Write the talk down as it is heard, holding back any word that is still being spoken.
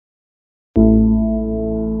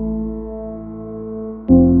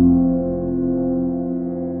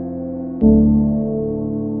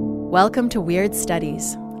Welcome to Weird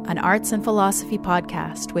Studies, an arts and philosophy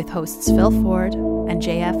podcast with hosts Phil Ford and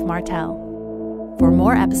JF Martel. For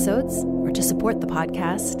more episodes or to support the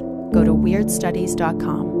podcast, go to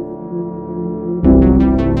weirdstudies.com.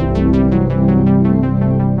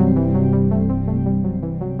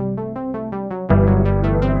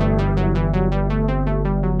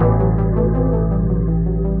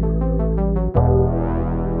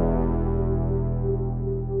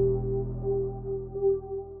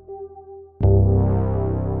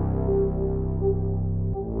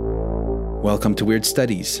 Welcome to Weird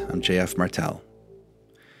Studies. I'm JF Martel.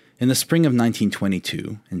 In the spring of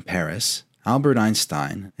 1922, in Paris, Albert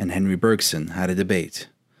Einstein and Henry Bergson had a debate.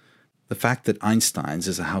 The fact that Einstein's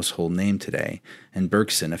is a household name today, and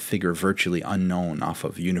Bergson a figure virtually unknown off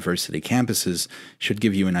of university campuses, should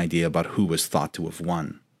give you an idea about who was thought to have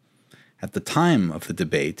won. At the time of the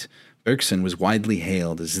debate, Bergson was widely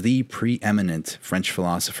hailed as the preeminent French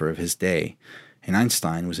philosopher of his day, and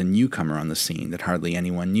Einstein was a newcomer on the scene that hardly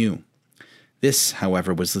anyone knew. This,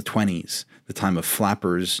 however, was the 20s, the time of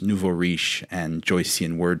flappers, nouveau riche, and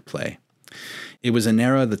Joycean wordplay. It was an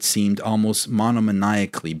era that seemed almost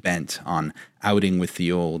monomaniacally bent on outing with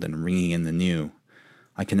the old and ringing in the new.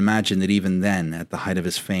 I can imagine that even then, at the height of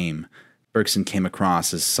his fame, Bergson came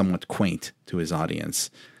across as somewhat quaint to his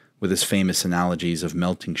audience, with his famous analogies of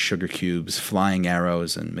melting sugar cubes, flying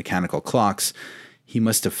arrows, and mechanical clocks. He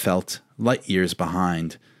must have felt light years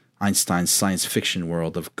behind Einstein's science fiction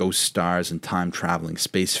world of ghost stars and time-traveling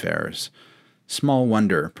spacefarers. Small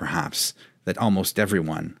wonder, perhaps, that almost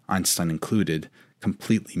everyone, Einstein included,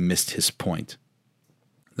 completely missed his point.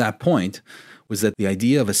 That point was that the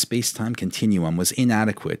idea of a space-time continuum was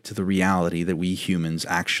inadequate to the reality that we humans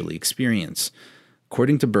actually experience.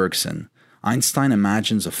 According to Bergson, Einstein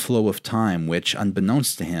imagines a flow of time which,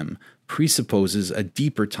 unbeknownst to him, presupposes a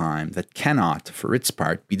deeper time that cannot, for its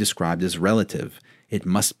part, be described as relative. It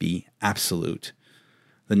must be absolute.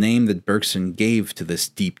 The name that Bergson gave to this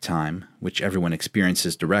deep time, which everyone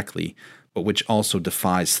experiences directly, but which also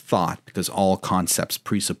defies thought because all concepts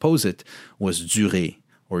presuppose it, was durée,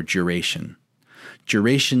 or duration.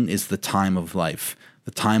 Duration is the time of life,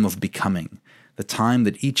 the time of becoming, the time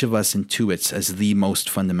that each of us intuits as the most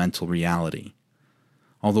fundamental reality.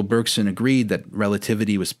 Although Bergson agreed that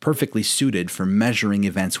relativity was perfectly suited for measuring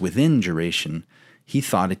events within duration, he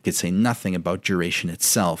thought it could say nothing about duration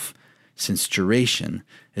itself, since duration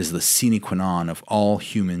is the sine qua non of all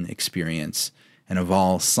human experience and of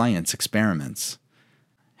all science experiments.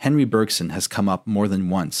 Henry Bergson has come up more than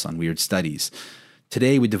once on Weird Studies.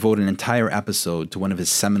 Today we devote an entire episode to one of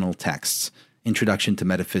his seminal texts, Introduction to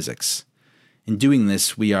Metaphysics. In doing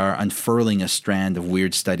this, we are unfurling a strand of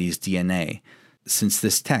Weird Studies DNA, since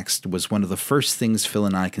this text was one of the first things Phil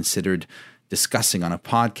and I considered discussing on a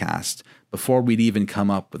podcast before we'd even come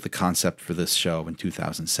up with the concept for this show in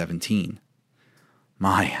 2017.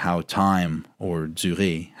 My, how time, or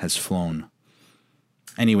durée, has flown.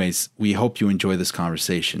 Anyways, we hope you enjoy this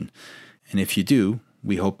conversation. And if you do,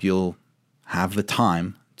 we hope you'll have the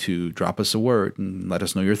time to drop us a word and let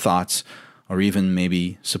us know your thoughts, or even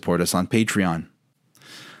maybe support us on Patreon.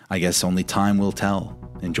 I guess only time will tell.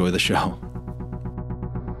 Enjoy the show.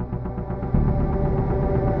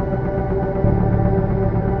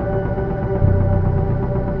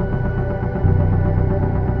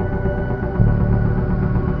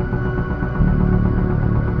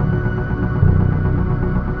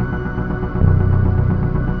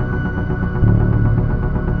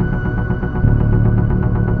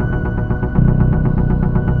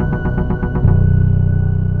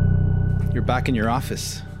 Back in your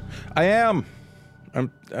office. I am.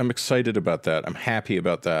 I'm excited about that. I'm happy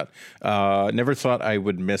about that. Never thought I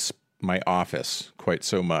would miss my office quite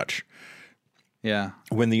so much. Yeah.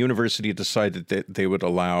 When the university decided that they would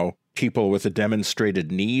allow people with a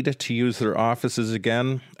demonstrated need to use their offices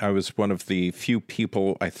again, I was one of the few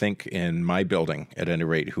people, I think, in my building, at any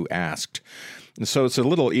rate, who asked. And so it's a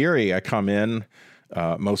little eerie. I come in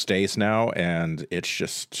most days now, and it's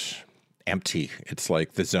just empty. It's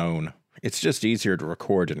like the zone. It's just easier to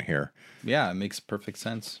record in here. Yeah, it makes perfect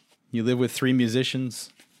sense. You live with 3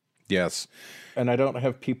 musicians. Yes. And I don't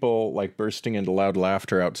have people like bursting into loud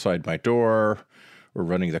laughter outside my door or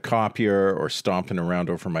running the copier or stomping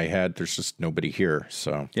around over my head. There's just nobody here.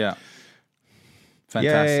 So yeah.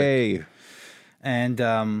 Fantastic. Yay. And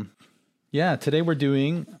today we're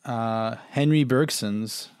doing Henry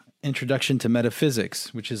Bergson's Introduction to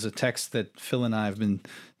Metaphysics, which is a text that Phil and I have been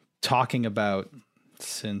talking about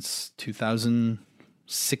since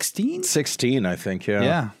 2016? 16, I think, yeah.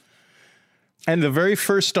 Yeah. And the very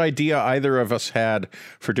first idea either of us had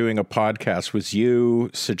for doing a podcast was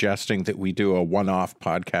you suggesting that we do a one-off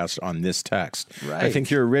podcast on this text. Right. I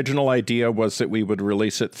think your original idea was that we would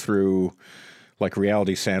release it through like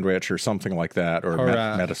Reality Sandwich or something like that, or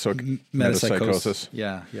Metapsychosis.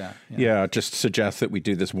 Yeah. Just suggest that we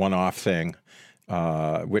do this one-off thing,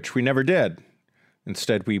 which we never did.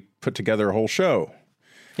 Instead, we put together a whole show.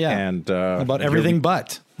 Yeah. And about everything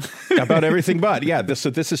but. About everything but. Yeah. This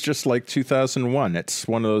is just like 2001. It's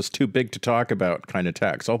one of those too big to talk about kind of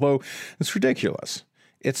texts. Although it's ridiculous.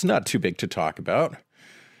 It's not too big to talk about.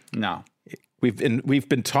 No. We've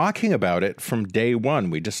been talking about it from day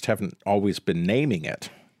one. We just haven't always been naming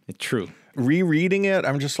it. It's true. Rereading it,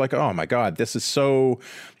 I'm just like, oh my God, this is so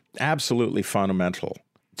absolutely fundamental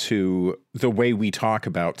to the way we talk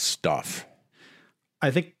about stuff.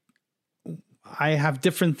 I think I have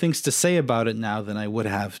different things to say about it now than I would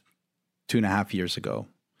have 2.5 years ago.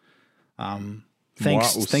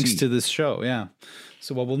 Thanks to this show. Yeah.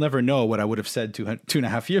 So, we'll never know what I would have said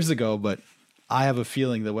 2.5 years ago, but I have a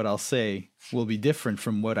feeling that what I'll say will be different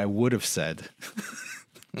from what I would have said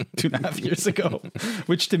 2.5 years ago,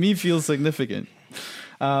 which to me feels significant.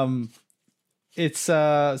 So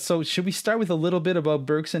should we start with a little bit about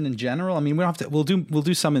Bergson in general? I mean, we'll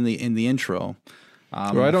do some in the intro.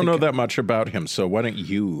 Well, I don't know that much about him, so why don't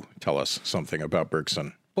you tell us something about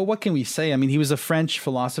Bergson? Well, what can we say? I mean, he was a French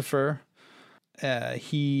philosopher.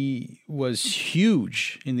 He was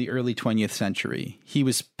huge in the early 20th century. He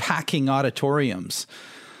was packing auditoriums.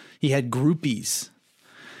 He had groupies.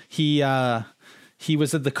 He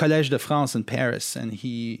was at the Collège de France in Paris, and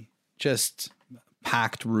he just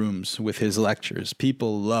packed rooms with his lectures.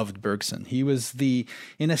 People loved Bergson. He was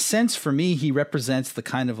in a sense, for me, he represents the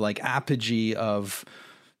kind of like apogee of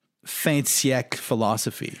fin de siècle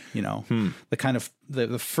philosophy, the kind of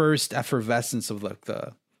the first effervescence of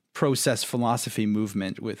the process philosophy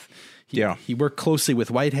movement. He worked closely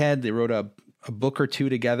with Whitehead. They wrote a book or two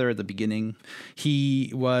together at the beginning.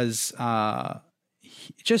 He was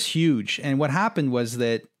just huge. And what happened was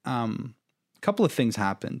that a couple of things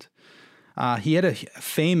happened. He had a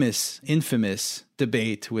infamous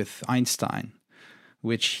debate with Einstein,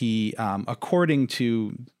 which he, according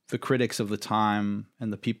to the critics of the time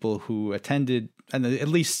and the people who attended, and at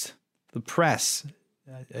least the press,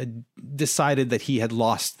 decided that he had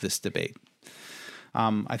lost this debate.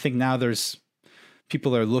 I think now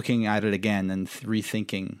people are looking at it again and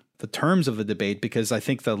rethinking the terms of the debate, because I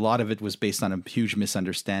think that a lot of it was based on a huge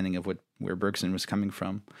misunderstanding of where Bergson was coming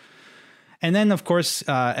from. And then, of course,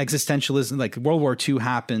 existentialism, like World War II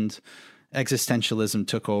happened, existentialism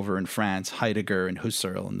took over in France, Heidegger and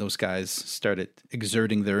Husserl, and those guys started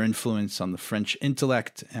exerting their influence on the French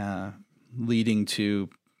intellect, leading to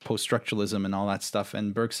post-structuralism and all that stuff.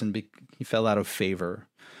 And Bergson, he fell out of favor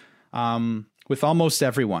with almost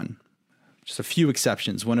everyone, just a few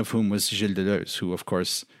exceptions, one of whom was Gilles Deleuze, who, of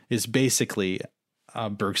course, is basically a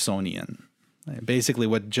Bergsonian. Basically,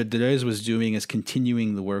 what Deleuze was doing is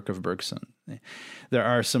continuing the work of Bergson. There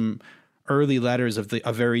are some early letters of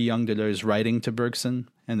a very young Deleuze writing to Bergson,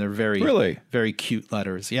 and they're very cute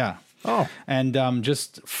letters. Yeah. Oh. And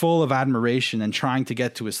just full of admiration and trying to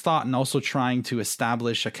get to his thought, and also trying to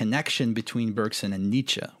establish a connection between Bergson and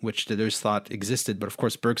Nietzsche, which Deleuze thought existed. But of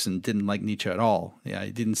course, Bergson didn't like Nietzsche at all. Yeah,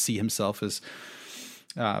 he didn't see himself as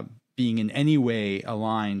being in any way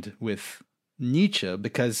aligned with Nietzsche,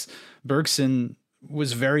 because Bergson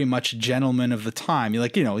was very much a gentleman of the time.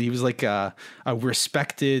 He was like a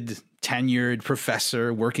respected, tenured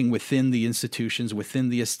professor working within the institutions, within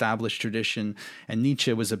the established tradition. And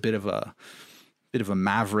Nietzsche was a bit of a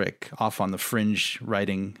maverick, off on the fringe,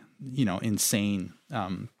 writing, insane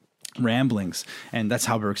ramblings. And that's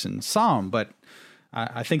how Bergson saw him. But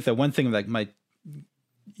I think that one thing that might,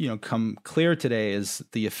 come clear today is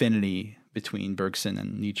the affinity between Bergson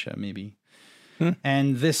and Nietzsche, maybe.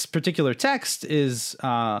 And this particular text is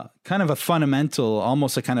kind of a fundamental,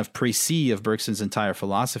 almost a kind of précis of Bergson's entire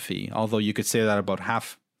philosophy, although you could say that about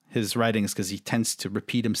half his writings, because he tends to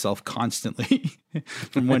repeat himself constantly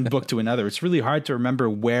from one book to another. It's really hard to remember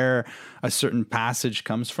where a certain passage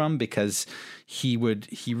comes from, because he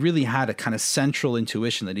really had a kind of central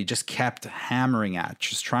intuition that he just kept hammering at,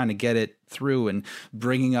 just trying to get it through and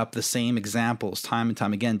bringing up the same examples time and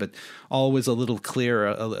time again, but always a little clearer,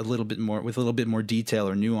 a little bit more, with a little bit more detail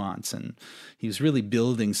or nuance. And he was really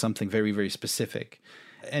building something very, very specific.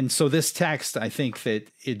 And so this text, I think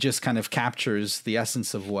that it just kind of captures the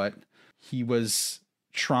essence of what he was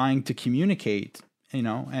trying to communicate,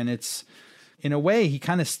 and it's in a way, he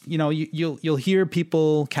kind of, you'll hear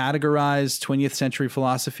people categorize 20th century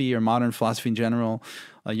philosophy or modern philosophy in general.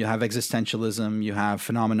 You have existentialism, you have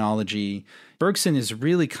phenomenology. Bergson is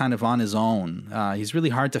really kind of on his own. He's really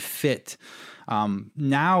hard to fit.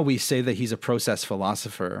 Now we say that he's a process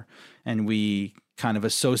philosopher, and we kind of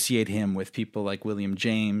associate him with people like William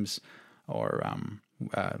James or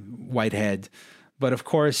Whitehead. But of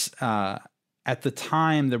course, at the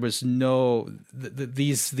time, there was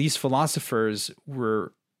these philosophers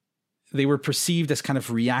were perceived as kind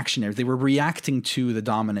of reactionary. They were reacting to the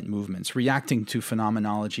dominant movements, reacting to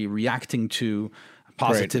phenomenology, reacting to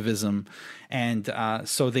positivism. Right. And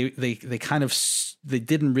so they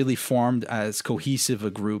didn't really form as cohesive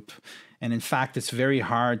a group. And in fact, it's very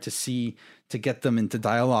hard to get them into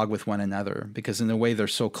dialogue with one another, because in a way they're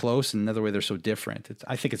so close, and in another way they're so different.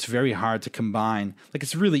 I think it's very hard to combine. Like,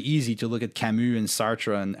 it's really easy to look at Camus and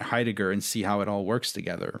Sartre and Heidegger and see how it all works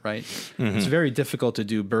together, right? Mm-hmm. It's very difficult to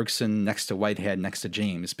do Bergson next to Whitehead, next to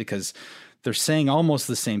James, because they're saying almost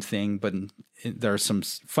the same thing, but there are some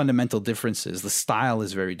fundamental differences. The style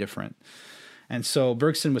is very different. And so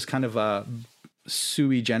Bergson was kind of a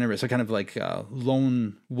sui generis, a kind of like a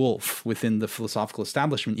lone wolf within the philosophical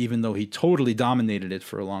establishment, even though he totally dominated it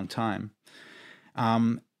for a long time.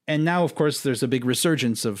 And now, of course, there's a big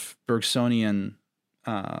resurgence of Bergsonian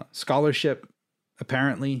scholarship.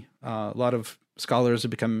 Apparently, a lot of scholars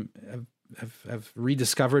have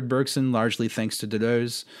rediscovered Bergson, largely thanks to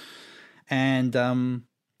Deleuze, and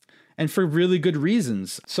for really good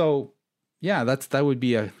reasons. So, yeah, that would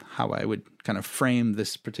be how I would kind of frame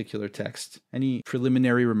this particular text. Any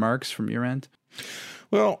preliminary remarks from your end?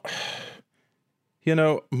 Well,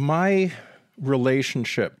 my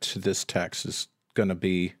relationship to this text is going to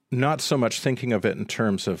be not so much thinking of it in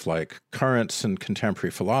terms of like currents in contemporary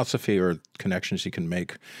philosophy or connections you can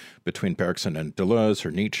make between Bergson and Deleuze or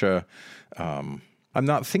Nietzsche. I'm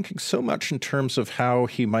not thinking so much in terms of how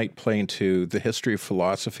he might play into the history of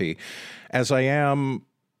philosophy as I am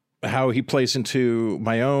how he plays into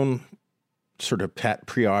my own sort of pet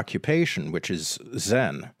preoccupation, which is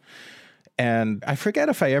Zen. And I forget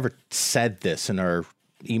if I ever said this in our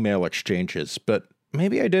email exchanges, but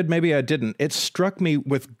maybe I did, maybe I didn't. It struck me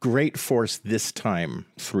with great force this time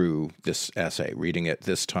through this essay, reading it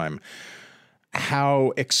this time,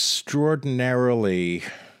 how extraordinarily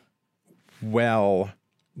well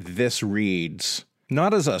this reads,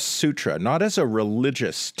 not as a sutra, not as a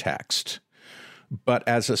religious text, but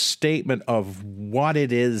as a statement of what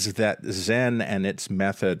it is that Zen and its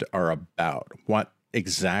method are about. What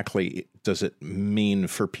exactly does it mean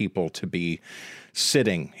for people to be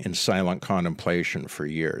sitting in silent contemplation for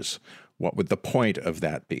years? What would the point of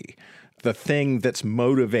that be? The thing that's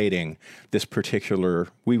motivating this particular,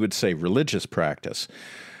 we would say, religious practice.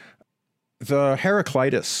 The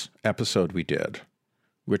Heraclitus episode we did,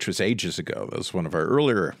 which was ages ago, that was one of our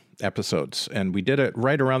earlier episodes, and we did it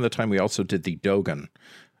right around the time we also did the Dogen,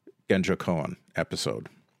 Genjo Koan episode.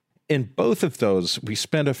 In both of those, we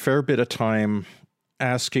spent a fair bit of time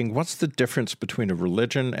asking, what's the difference between a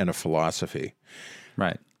religion and a philosophy?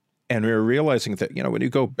 Right. And we were realizing that, when you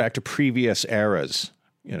go back to previous eras,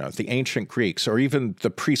 the ancient Greeks, or even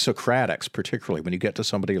the pre-Socratics, particularly when you get to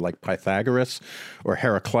somebody like Pythagoras or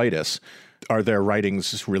Heraclitus, are their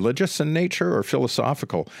writings religious in nature or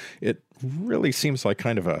philosophical? It really seems like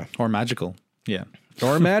kind of a... Or magical. Yeah.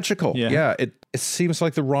 Or magical. Yeah. It seems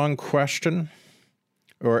like the wrong question,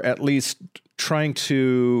 or at least trying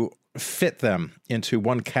to fit them into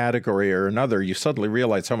one category or another. You suddenly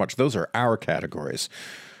realize how much those are our categories,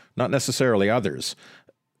 not necessarily others.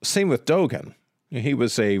 Same with Dogen. He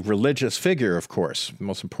was a religious figure, of course, the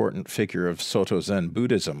most important figure of Soto Zen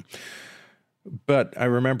Buddhism. But I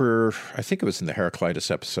remember, I think it was in the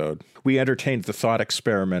Heraclitus episode, we entertained the thought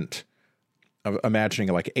experiment of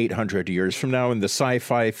imagining like 800 years from now in the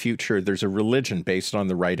sci-fi future, there's a religion based on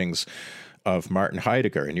the writings of Martin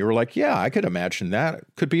Heidegger. And you were like, yeah, I could imagine that. It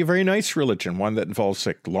could be a very nice religion, one that involves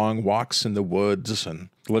like long walks in the woods and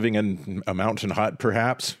living in a mountain hut,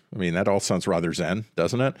 perhaps. I mean, that all sounds rather Zen,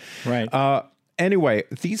 doesn't it? Right. Anyway,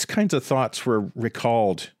 these kinds of thoughts were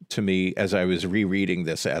recalled to me as I was rereading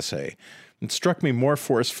this essay. It struck me more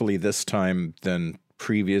forcefully this time than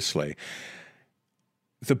previously.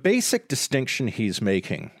 The basic distinction he's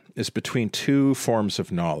making is between two forms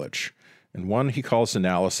of knowledge. And one he calls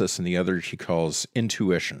analysis and the other he calls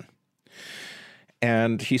intuition.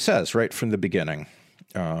 And he says right from the beginning,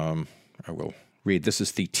 I will read, this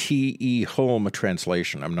is the T.E. Holm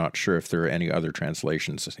translation. I'm not sure if there are any other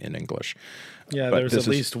translations in English. Yeah, there's at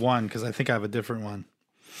least one, because I think I have a different one.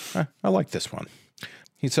 I like this one.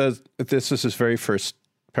 He says, this is his very first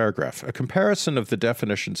Paragraph. A comparison of the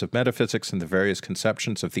definitions of metaphysics and the various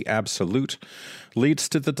conceptions of the absolute leads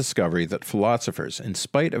to the discovery that philosophers, in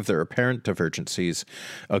spite of their apparent divergencies,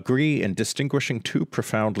 agree in distinguishing two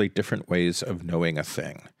profoundly different ways of knowing a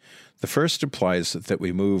thing. The first implies that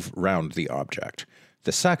we move round the object.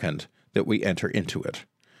 The second, that we enter into it.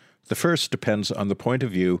 The first depends on the point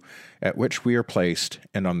of view at which we are placed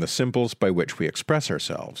and on the symbols by which we express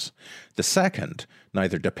ourselves. The second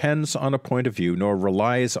neither depends on a point of view nor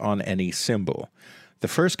relies on any symbol. The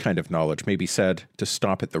first kind of knowledge may be said to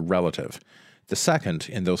stop at the relative. The second,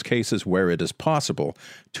 in those cases where it is possible,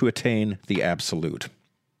 to attain the absolute.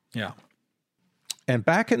 Yeah. And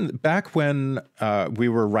back when we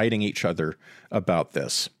were writing each other about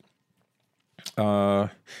this,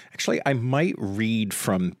 actually, I might read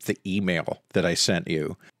from the email that I sent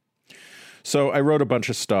you. So I wrote a bunch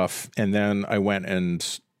of stuff, and then I went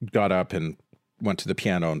and got up and went to the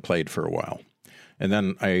piano and played for a while. And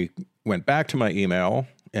then I went back to my email,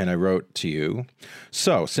 and I wrote to you.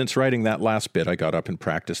 So since writing that last bit, I got up and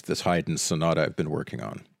practiced this Haydn sonata I've been working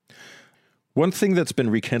on. One thing that's been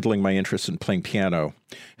rekindling my interest in playing piano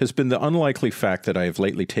has been the unlikely fact that I have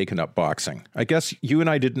lately taken up boxing. I guess you and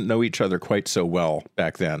I didn't know each other quite so well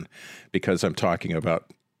back then, because I'm talking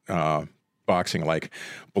about boxing like,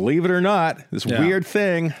 believe it or not, this weird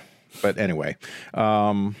thing. But anyway,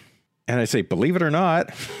 and I say, believe it or not,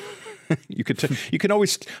 I can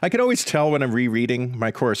always tell when I'm rereading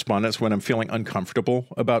my correspondence when I'm feeling uncomfortable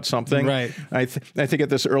about something. Right. I think at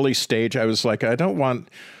this early stage, I was like, I don't want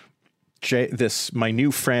my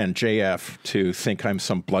new friend JF to think I'm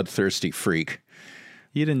some bloodthirsty freak.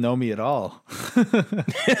 You didn't know me at all.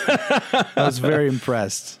 I was very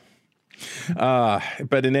impressed.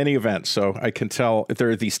 But in any event, so I can tell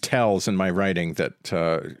there are these tells in my writing that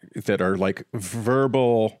are like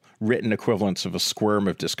verbal written equivalents of a squirm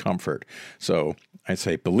of discomfort. So I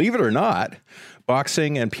say, believe it or not,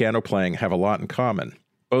 boxing and piano playing have a lot in common.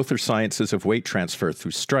 Both are sciences of weight transfer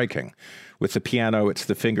through striking. With the piano, it's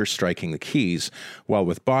the finger striking the keys, while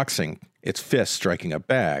with boxing, it's fists striking a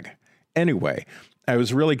bag. Anyway, I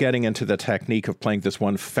was really getting into the technique of playing this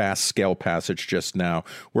one fast scale passage just now,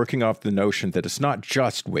 working off the notion that it's not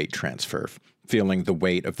just weight transfer, feeling the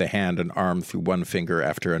weight of the hand and arm through one finger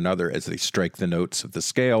after another as they strike the notes of the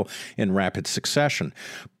scale in rapid succession,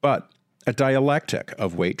 but a dialectic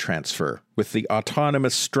of weight transfer with the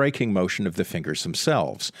autonomous striking motion of the fingers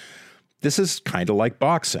themselves. This is kind of like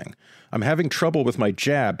boxing. I'm having trouble with my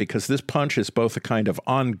jab because this punch is both a kind of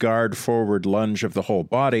on-guard forward lunge of the whole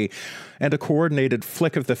body and a coordinated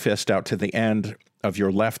flick of the fist out to the end of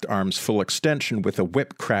your left arm's full extension with a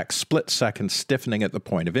whip-crack split-second stiffening at the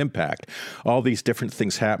point of impact. All these different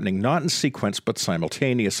things happening not in sequence but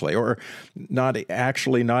simultaneously, or not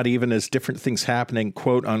even as different things happening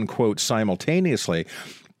quote-unquote simultaneously,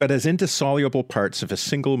 but as indissoluble parts of a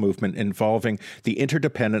single movement involving the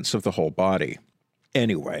interdependence of the whole body.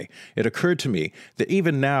 Anyway, it occurred to me that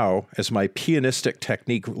even now, as my pianistic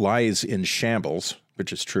technique lies in shambles,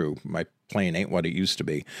 which is true, my playing ain't what it used to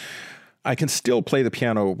be, I can still play the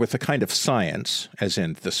piano with a kind of science, as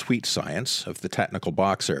in the sweet science of the technical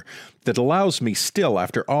boxer, that allows me still,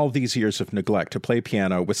 after all these years of neglect, to play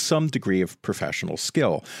piano with some degree of professional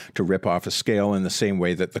skill, to rip off a scale in the same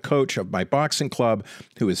way that the coach of my boxing club,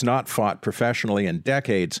 who has not fought professionally in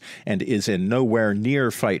decades and is in nowhere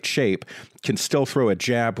near fight shape, can still throw a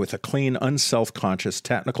jab with a clean, unself-conscious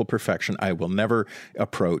technical perfection I will never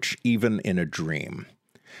approach, even in a dream.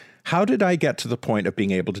 How did I get to the point of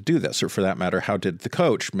being able to do this? Or for that matter, how did the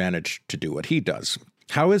coach manage to do what he does?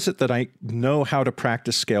 How is it that I know how to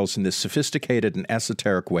practice scales in this sophisticated and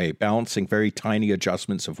esoteric way, balancing very tiny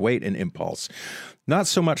adjustments of weight and impulse, not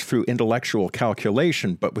so much through intellectual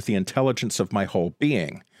calculation, but with the intelligence of my whole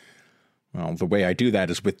being? Well, the way I do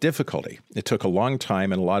that is with difficulty. It took a long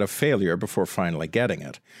time and a lot of failure before finally getting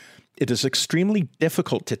it. It is extremely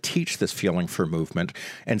difficult to teach this feeling for movement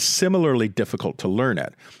and similarly difficult to learn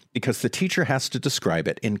it because the teacher has to describe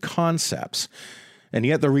it in concepts. And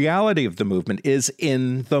yet the reality of the movement is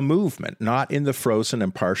in the movement, not in the frozen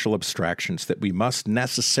and partial abstractions that we must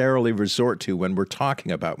necessarily resort to when we're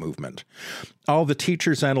talking about movement. All the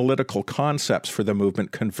teacher's analytical concepts for the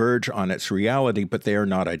movement converge on its reality, but they are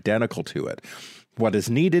not identical to it. What is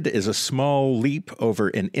needed is a small leap over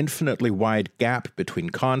an infinitely wide gap between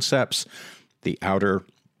concepts, the outer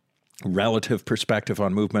relative perspective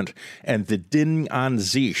on movement, and the Ding an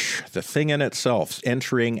sich, the thing in itself,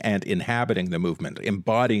 entering and inhabiting the movement,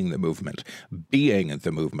 embodying the movement, being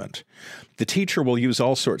the movement. The teacher will use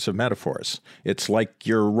all sorts of metaphors. It's like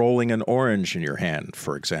you're rolling an orange in your hand,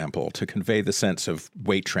 for example, to convey the sense of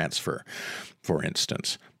weight transfer, for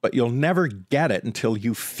instance. But you'll never get it until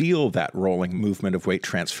you feel that rolling movement of weight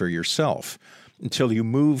transfer yourself, until you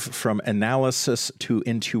move from analysis to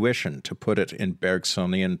intuition, to put it in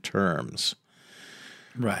Bergsonian terms.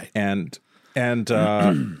 Right. And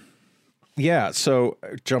yeah, so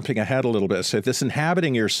jumping ahead a little bit, so this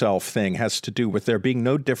inhabiting yourself thing has to do with there being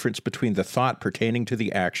no difference between the thought pertaining to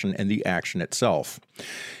the action and the action itself.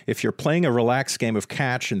 If you're playing a relaxed game of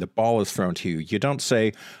catch and the ball is thrown to you, you don't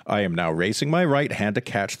say, I am now raising my right hand to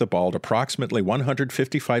catch the ball at approximately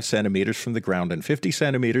 155 centimeters from the ground and 50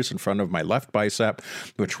 centimeters in front of my left bicep,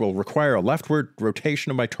 which will require a leftward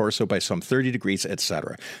rotation of my torso by some 30 degrees,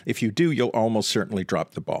 etc. If you do, you'll almost certainly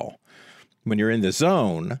drop the ball. When you're in the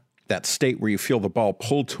zone, that state where you feel the ball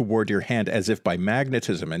pulled toward your hand as if by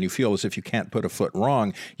magnetism, and you feel as if you can't put a foot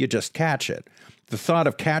wrong, you just catch it. The thought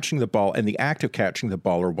of catching the ball and the act of catching the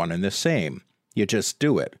ball are one and the same. You just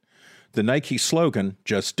do it. The Nike slogan,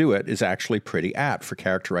 "Just do it," is actually pretty apt for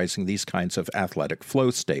characterizing these kinds of athletic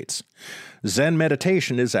flow states. Zen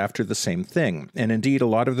meditation is after the same thing, and indeed a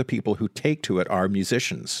lot of the people who take to it are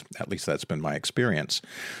musicians. At least that's been my experience.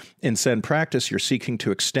 In Zen practice, you're seeking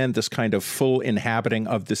to extend this kind of full inhabiting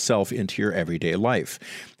of the self into your everyday life,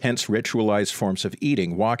 hence ritualized forms of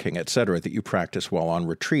eating, walking, etc. that you practice while on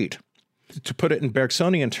retreat. To put it in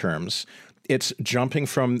Bergsonian terms, it's jumping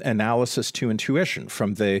from analysis to intuition,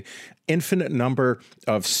 from the infinite number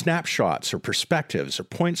of snapshots or perspectives or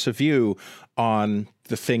points of view on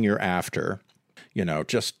the thing you're after,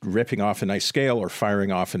 just ripping off a nice scale or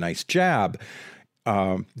firing off a nice jab.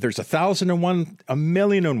 There's 1,001,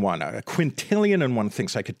 1,000,001, a quintillion-and-one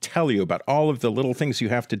things I could tell you about all of the little things you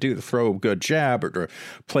have to do to throw a good jab or to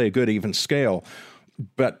play a good even scale.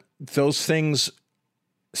 But those things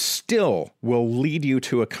still will lead you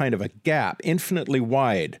to a kind of a gap, infinitely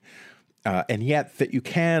wide, and yet that you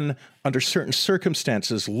can, under certain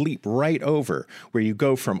circumstances, leap right over, where you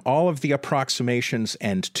go from all of the approximations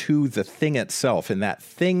and to the thing itself, and that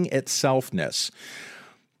thing itselfness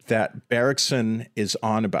that Bergson is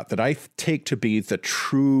on about, that I take to be the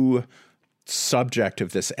true subject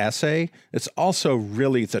of this essay. It's also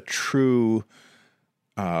really the true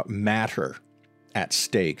matter at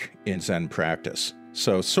stake in Zen practice.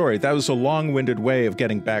 So, sorry, that was a long-winded way of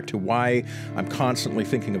getting back to why I'm constantly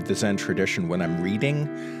thinking of the Zen tradition when I'm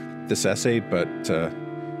reading this essay, but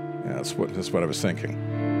that's what I was thinking.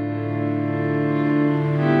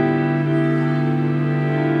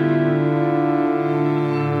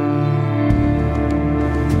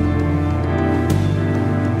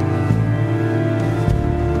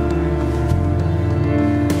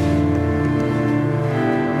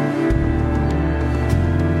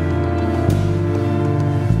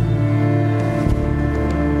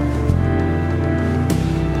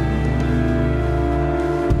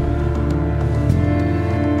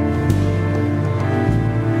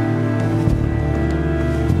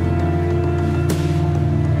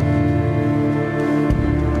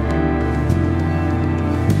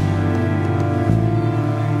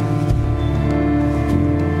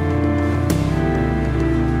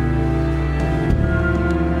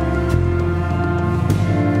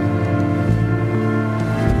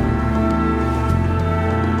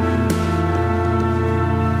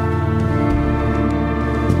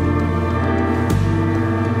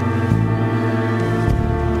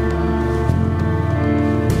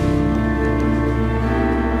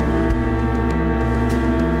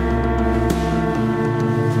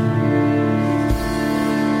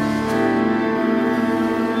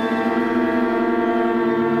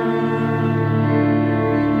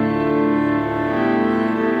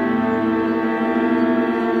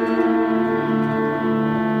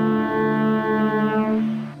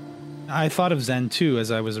 I thought of Zen too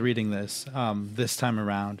as I was reading this time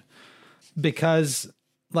around, because,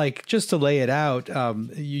 like, just to lay it out,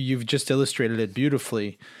 you've just illustrated it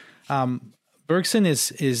beautifully. Bergson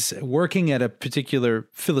is working at a particular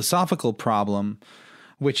philosophical problem,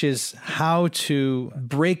 which is how to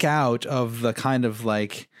break out of the kind of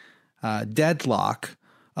deadlock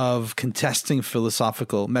of contesting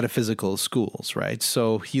philosophical, metaphysical schools, right?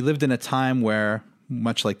 So he lived in a time where,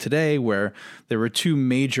 much like today, where there were two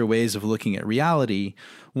major ways of looking at reality.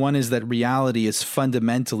 One is that reality is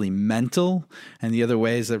fundamentally mental, and the other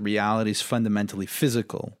way is that reality is fundamentally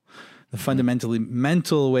physical. The fundamentally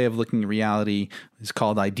mental way of looking at reality is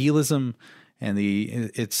called idealism, and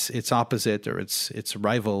its opposite or its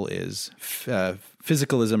rival is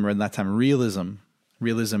physicalism, or in that time realism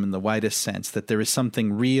in the widest sense, that there is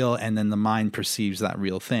something real and then the mind perceives that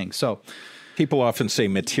real thing. So people often say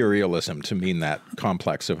materialism to mean that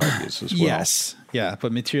complex of ideas as well. Yes, yeah,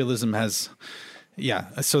 but materialism has,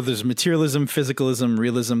 so there's materialism, physicalism,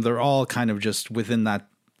 realism. They're all kind of just within that.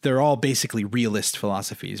 They're all basically realist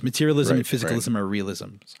philosophies. Materialism and physicalism are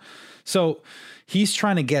realisms. So he's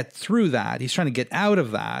trying to get through that. He's trying to get out of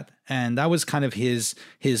that. And that was kind of his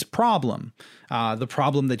problem, the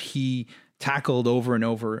problem that he tackled over and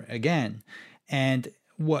over again. And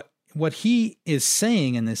what he is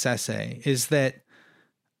saying in this essay is that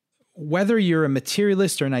whether you're a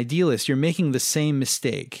materialist or an idealist, you're making the same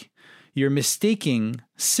mistake. You're mistaking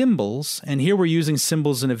symbols, and here we're using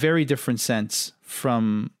symbols in a very different sense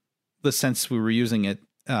from the sense we were using it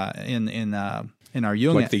in our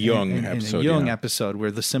Jung, like the Jung episode, in the Jung episode,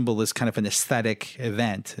 where the symbol is kind of an aesthetic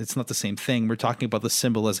event. It's not the same thing. We're talking about the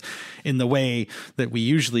symbol as in the way that we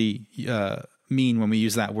usually mean when we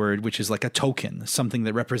use that word, which is like a token, something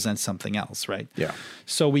that represents something else, right? Yeah.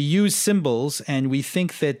 So we use symbols, and we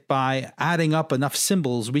think that by adding up enough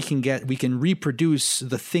symbols, we can reproduce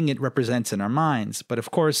the thing it represents in our minds. But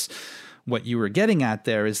of course, what you were getting at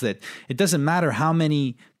there is that it doesn't matter how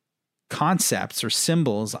many concepts or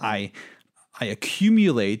symbols I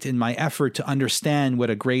accumulate in my effort to understand what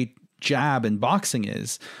a great jab in boxing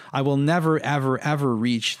is, I will never, ever, ever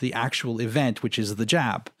reach the actual event, which is the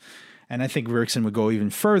jab. And I think Bergson would go even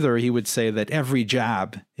further. He would say that every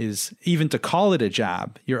jab is, even to call it a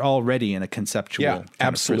jab, you're already in a conceptual. Yeah,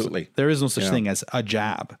 absolutely. There is no such thing as a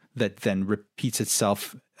jab that then repeats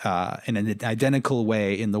itself in an identical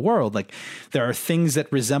way in the world. Like, there are things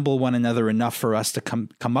that resemble one another enough for us to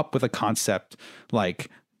come up with a concept like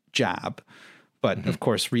jab. But of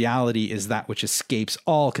course, reality is that which escapes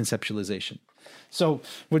all conceptualization. So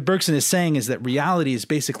what Bergson is saying is that reality is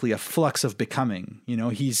basically a flux of becoming. You know,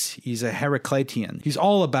 he's a Heraclitean. He's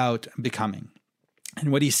all about becoming.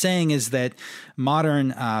 And what he's saying is that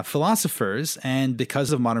modern philosophers, and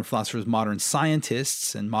because of modern philosophers, modern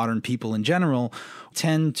scientists and modern people in general,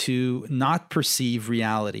 tend to not perceive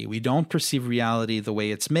reality. We don't perceive reality the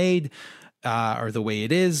way it's made, or the way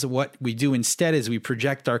it is. What we do instead is we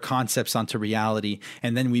project our concepts onto reality,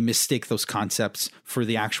 and then we mistake those concepts for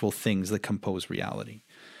the actual things that compose reality.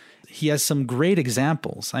 He has some great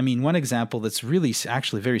examples. I mean, one example that's really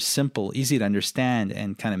actually very simple, easy to understand,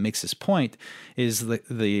 and kind of makes his point is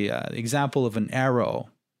the example of an arrow,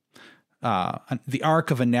 the arc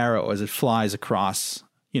of an arrow as it flies across,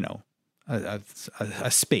 a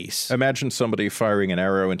space. Imagine somebody firing an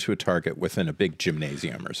arrow into a target within a big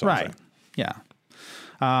gymnasium or something. Right.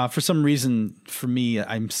 Yeah. For some reason, for me,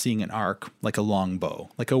 I'm seeing an arc, like a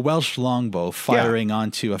longbow, like a Welsh longbow firing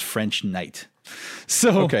onto a French knight.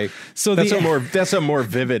 So that's a more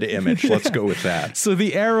vivid image. Let's go with that. So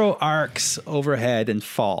the arrow arcs overhead and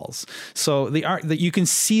falls. So the arc that you can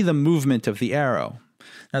see the movement of the arrow.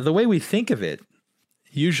 Now, the way we think of it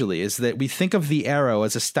usually is that we think of the arrow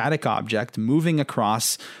as a static object moving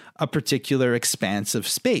across a particular expanse of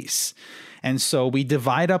space. And so we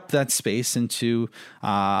divide up that space into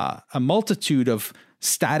a multitude of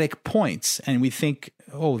static points. And we think,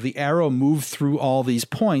 the arrow moved through all these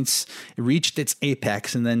points, it reached its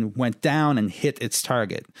apex, and then went down and hit its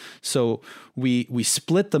target. So we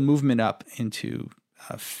split the movement up into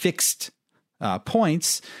fixed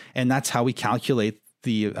points, and that's how we calculate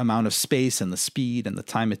the amount of space and the speed and the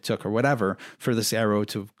time it took or whatever for this arrow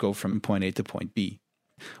to go from point A to point B.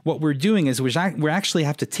 What we're doing is we actually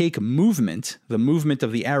have to take the movement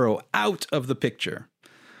of the arrow, out of the picture.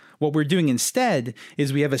 What we're doing instead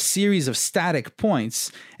is we have a series of static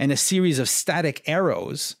points and a series of static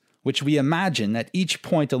arrows, which we imagine at each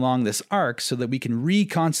point along this arc so that we can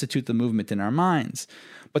reconstitute the movement in our minds.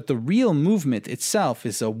 But the real movement itself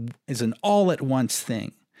is an all-at-once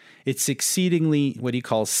thing. It's exceedingly what he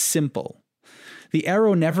calls simple. The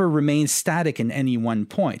arrow never remains static in any one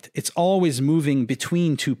point. It's always moving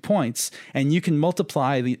between 2 points, and you can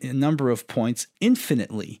multiply the number of points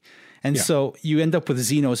infinitely. And so you end up with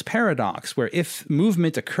Zeno's paradox, where if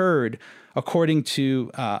movement occurred according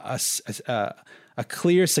to a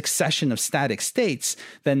clear succession of static states,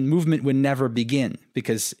 then movement would never begin,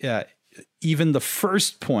 because even the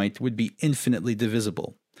first point would be infinitely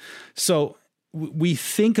divisible. So we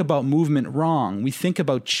think about movement wrong. We think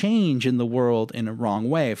about change in the world in a wrong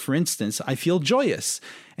way. For instance, I feel joyous,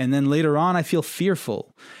 and then later on I feel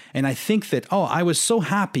fearful. And I think that, oh, I was so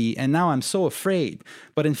happy and now I'm so afraid.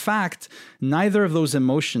 But in fact, neither of those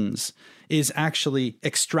emotions is actually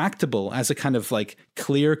extractable as a kind of like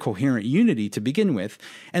clear, coherent unity to begin with.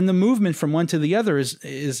 And the movement from one to the other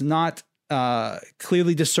is not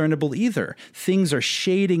clearly discernible either. Things are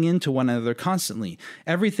shading into one another constantly.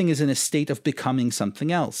 Everything is in a state of becoming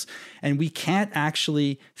something else. And we can't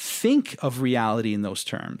actually think of reality in those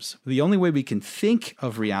terms. The only way we can think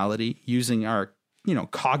of reality using our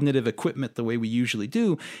cognitive equipment the way we usually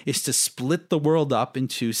do is to split the world up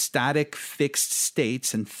into static, fixed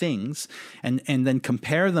states and things, and then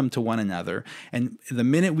compare them to one another. And the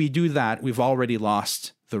minute we do that, we've already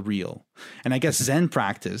lost the real. And I guess Zen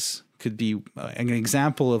practice could be an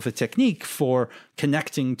example of a technique for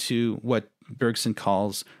connecting to what Bergson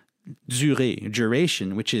calls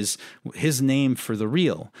duration, which is his name for the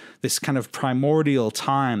real, this kind of primordial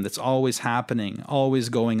time that's always happening, always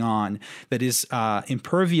going on, that is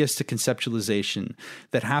impervious to conceptualization,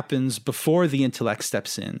 that happens before the intellect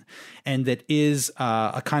steps in, and that is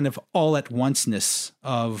a kind of all-at-onceness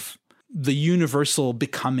of the universal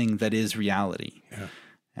becoming that is reality. Yeah.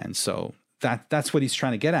 And so that's what he's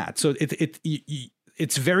trying to get at. So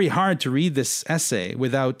it's very hard to read this essay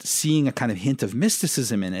without seeing a kind of hint of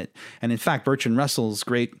mysticism in it. And in fact, Bertrand Russell's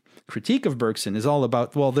great critique of Bergson is all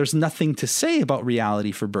about, well, there's nothing to say about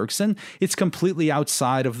reality for Bergson. It's completely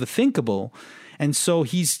outside of the thinkable. And so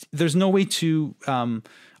there's no way to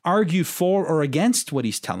argue for or against what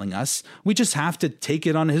he's telling us. We just have to take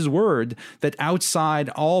it on his word that outside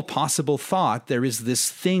all possible thought, there is this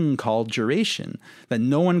thing called duration that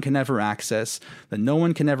no one can ever access, that no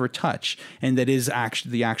one can ever touch, and that is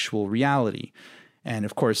actually the actual reality. And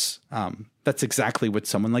of course, that's exactly what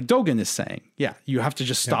someone like Dogen is saying. Yeah, you have to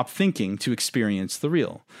just stop thinking to experience the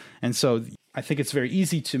real. And so I think it's very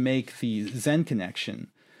easy to make the Zen connection,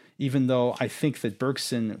 even though I think that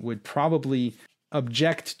Bergson would probably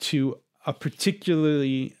object to a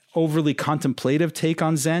particularly overly contemplative take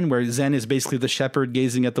on Zen, where Zen is basically the shepherd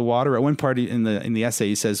gazing at the water. At one part in the essay,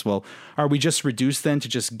 he says, well, are we just reduced then to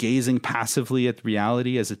just gazing passively at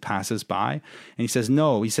reality as it passes by? And he says,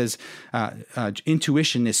 no. He says,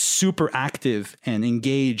 intuition is super active and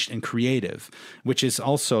engaged and creative, which is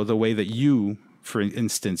also the way that you, for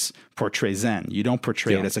instance, portray Zen. You don't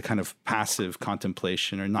portray it as a kind of passive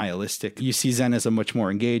contemplation or nihilistic. You see Zen as a much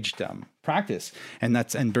more engaged practice.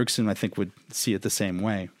 And Bergson, I think, would see it the same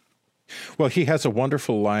way. Well, he has a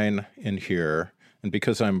wonderful line in here, and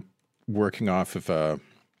because I'm working off of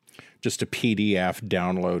just a PDF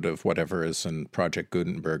download of whatever is in Project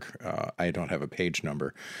Gutenberg, I don't have a page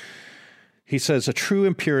number. He says, a true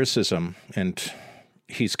empiricism, and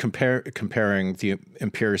he's comparing the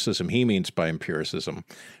empiricism he means by empiricism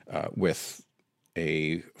with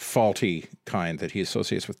a faulty kind that he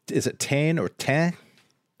associates with. Is it Taine or Taine?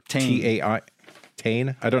 T-A-I.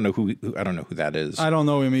 Taine? I don't know who that is. I don't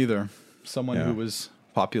know him either. Someone who was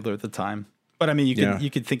popular at the time. But I mean, you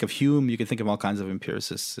could think of Hume. You could think of all kinds of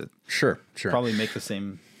empiricists. That sure. Probably make the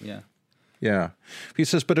same. Yeah. Yeah. He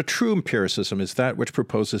says, but a true empiricism is that which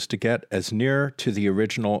proposes to get as near to the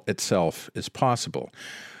original itself as possible,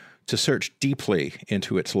 to search deeply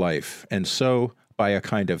into its life, and so, by a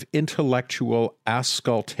kind of intellectual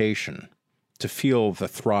auscultation, to feel the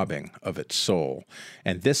throbbing of its soul.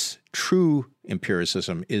 And this true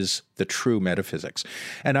empiricism is the true metaphysics.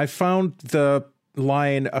 And I found the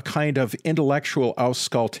line, a kind of intellectual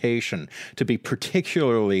auscultation, to be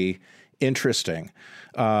particularly interesting.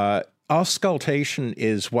 Auscultation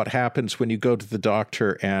is what happens when you go to the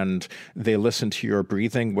doctor and they listen to your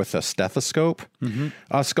breathing with a stethoscope. Mm-hmm.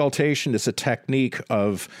 Auscultation is a technique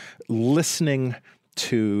of listening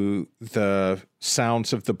to the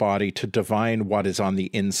sounds of the body to divine what is on the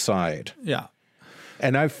inside. Yeah.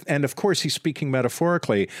 And of course he's speaking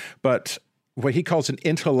metaphorically, but what he calls an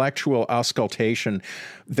intellectual auscultation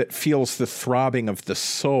that feels the throbbing of the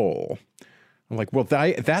soul. I'm like, well,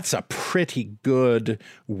 that's a pretty good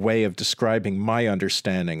way of describing my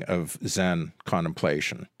understanding of Zen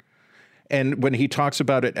contemplation. And when he talks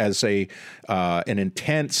about it as an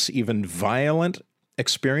intense, even violent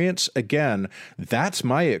experience, again, that's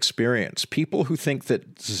my experience. People who think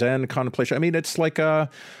that Zen contemplation, I mean, it's a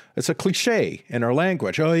cliche in our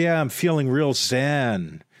language. Oh yeah, I'm feeling real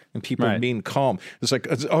Zen. And people mean calm. It's like,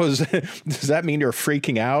 does that mean you're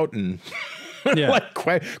freaking out and Yeah. like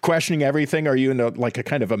questioning everything. Are you in a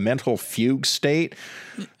kind of a mental fugue state?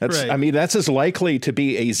 That's, Right. I mean, that's as likely to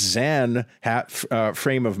be a Zen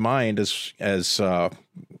frame of mind as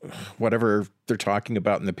whatever they're talking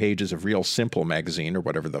about in the pages of Real Simple magazine or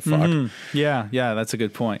whatever the fuck. Yeah, that's a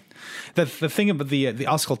good point. The thing about the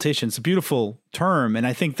auscultation, it's a beautiful term, and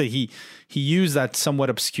I think that he used that somewhat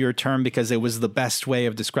obscure term because it was the best way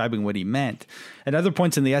of describing what he meant. At other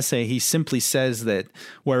points in the essay, he simply says that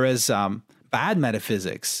whereas bad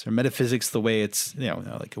metaphysics, or metaphysics the way it's,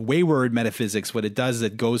 like wayward metaphysics, what it does,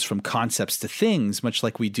 it goes from concepts to things, much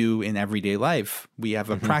like we do in everyday life. We have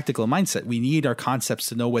a practical mindset. We need our concepts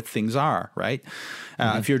to know what things are, right?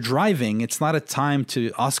 If you're driving, it's not a time to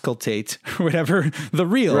auscultate whatever the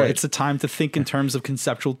real. Right. It's a time to think in terms of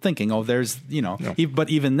conceptual thinking. Oh, there's, but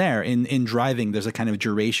even there in driving, there's a kind of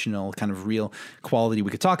durational, kind of real quality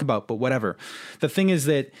we could talk about, but whatever. The thing is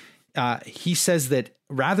that he says that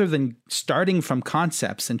rather than starting from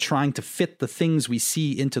concepts and trying to fit the things we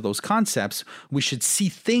see into those concepts, we should see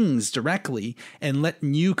things directly and let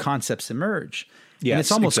new concepts emerge. Yes, and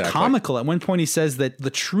it's almost exactly. comical. At one point, he says that the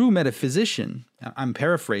true metaphysician, I'm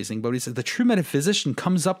paraphrasing, but he says the true metaphysician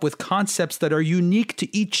comes up with concepts that are unique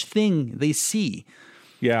to each thing they see.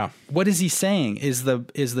 Yeah. What is he saying? Is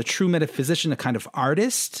the true metaphysician a kind of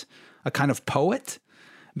artist, a kind of poet?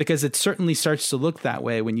 Because it certainly starts to look that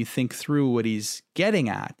way when you think through what he's getting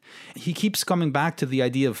at. He keeps coming back to the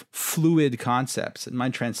idea of fluid concepts. In my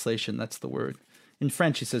translation, that's the word. In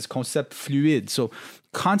French, he says concept fluide. So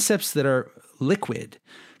concepts that are liquid,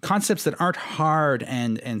 concepts that aren't hard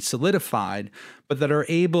and solidified, but that are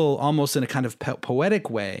able, almost in a kind of poetic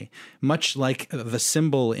way, much like the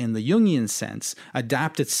symbol in the Jungian sense,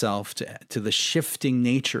 adapt itself to the shifting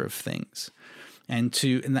nature of things. And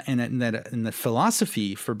in the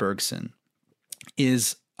philosophy for Bergson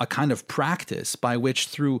is a kind of practice by which,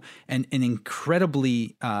 through an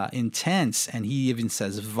incredibly intense, and he even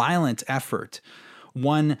says violent effort,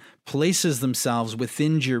 one places themselves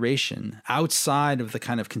within duration, outside of the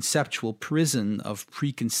kind of conceptual prison of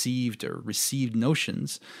preconceived or received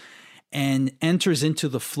notions, and enters into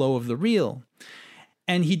the flow of the real.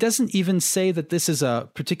 And he doesn't even say that this is a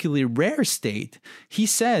particularly rare state. He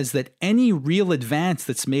says that any real advance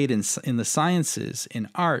that's made in the sciences, in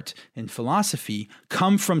art, in philosophy,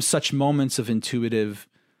 come from such moments of intuitive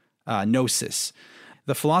gnosis.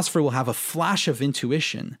 The philosopher will have a flash of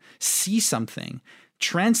intuition, see something,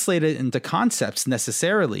 translate it into concepts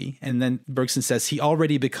necessarily. And then Bergson says he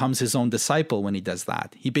already becomes his own disciple when he does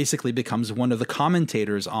that. He basically becomes one of the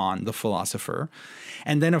commentators on the philosopher.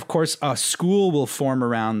 And then, of course, a school will form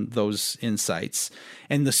around those insights.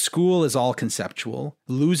 And the school is all conceptual,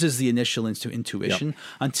 loses the initial intuition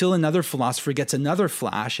until another philosopher gets another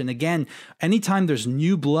flash. And again, anytime there's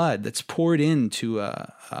new blood that's poured into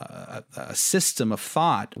a system of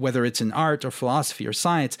thought, whether it's in art or philosophy or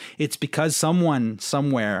science, it's because someone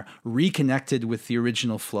somewhere reconnected with the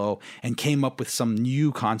original flow and came up with some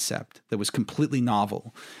new concept that was completely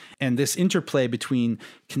novel. And this interplay between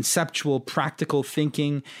conceptual, practical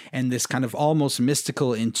thinking and this kind of almost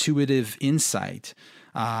mystical, intuitive insight,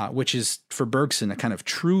 which is for Bergson a kind of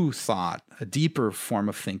true thought, a deeper form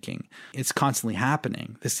of thinking, it's constantly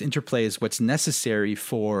happening. This interplay is what's necessary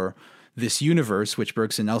for this universe, which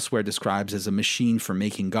Bergson elsewhere describes as a machine for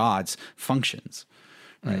making gods, functions.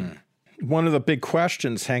 Right? One of the big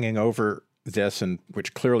questions hanging over this, and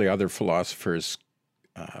which clearly other philosophers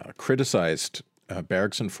criticized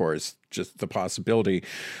Bergson for, is just the possibility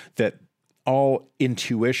that all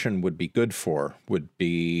intuition would be good for would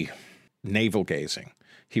be navel-gazing.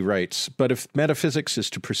 He writes, but if metaphysics is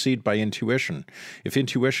to proceed by intuition, if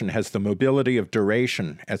intuition has the mobility of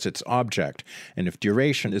duration as its object, and if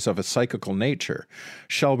duration is of a psychical nature,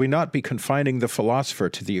 shall we not be confining the philosopher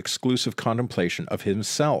to the exclusive contemplation of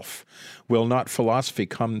himself? Will not philosophy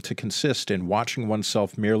come to consist in watching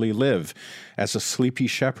oneself merely live, as a sleepy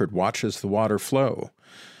shepherd watches the water flow?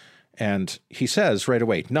 And he says right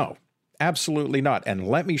away, no, absolutely not. And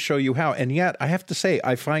let me show you how. And yet, I have to say,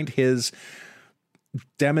 I find his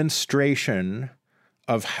demonstration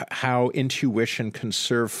of how intuition can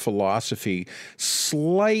serve philosophy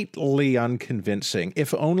slightly unconvincing,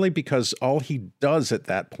 if only because all he does at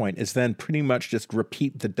that point is then pretty much just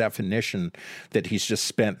repeat the definition that he's just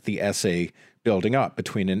spent the essay building up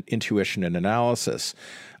between intuition and analysis,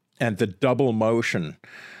 and the double motion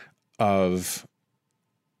of,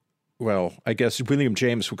 well, I guess William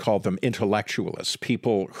James would call them intellectualists,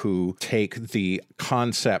 people who take the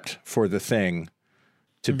concept for the thing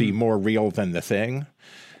to be more real than the thing.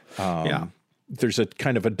 There's a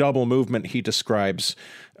kind of a double movement he describes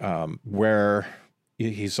where,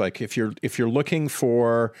 He's like, if you're looking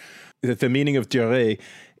for the meaning of durée,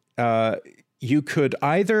 you could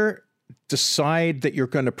either decide that you're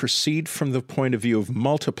going to proceed from the point of view of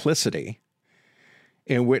multiplicity,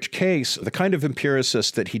 in which case the kind of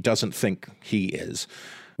empiricist that he doesn't think he is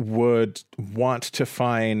would want to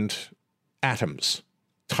find atoms,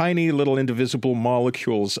 tiny little indivisible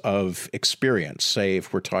molecules of experience. Say,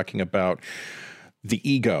 if we're talking about the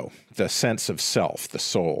ego, the sense of self, the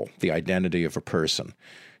soul, the identity of a person.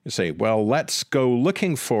 You say, well, let's go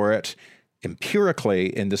looking for it empirically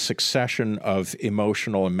in the succession of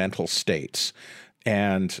emotional and mental states.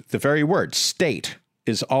 And the very word state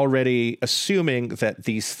is already assuming that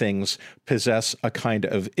these things possess a kind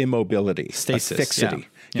of immobility, stasis, a fixity.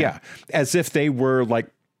 Yeah. As if they were like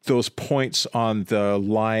those points on the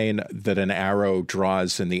line that an arrow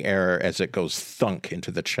draws in the air as it goes thunk into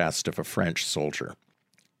the chest of a French soldier.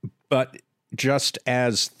 But just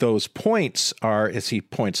as those points are, as he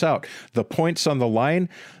points out, the points on the line,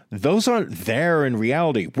 those aren't there in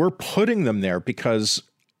reality. We're putting them there because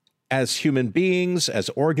as human beings, as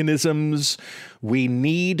organisms, we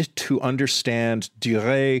need to understand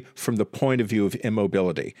durée from the point of view of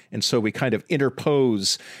immobility. And so we kind of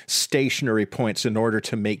interpose stationary points in order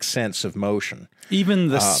to make sense of motion. Even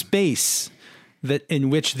the space that in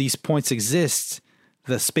which these points exist,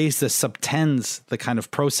 the space that subtends the kind of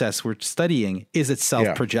process we're studying is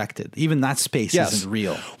itself projected. Even that space isn't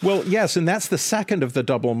real. Well, yes, and that's the second of the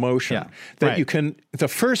double motion. That you can, the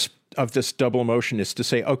first of this double motion is to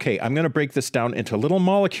say, okay, I'm going to break this down into little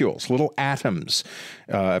molecules, little atoms.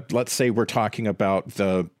 Let's say we're talking about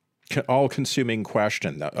the all-consuming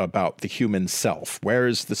question about the human self. Where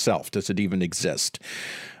is the self? Does it even exist?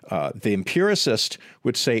 The empiricist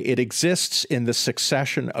would say it exists in the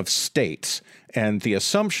succession of states. And the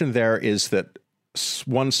assumption there is that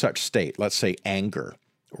one such state, let's say anger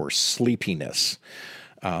or sleepiness,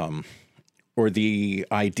 or the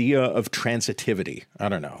idea of transitivity. I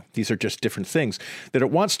don't know. These are just different things. That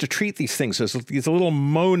it wants to treat these things as these little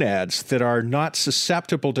monads that are not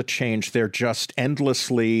susceptible to change. They're just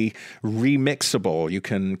endlessly remixable. You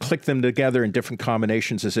can click them together in different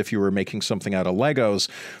combinations as if you were making something out of Legos.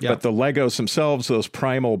 But the Legos themselves, those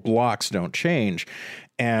primal blocks, don't change.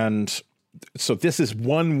 And so this is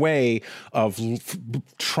one way of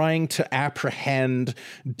trying to apprehend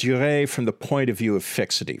durée from the point of view of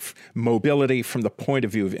fixity, mobility from the point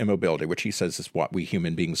of view of immobility, which he says is what we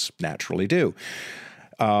human beings naturally do.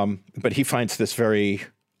 But he finds this very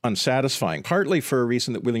unsatisfying, partly for a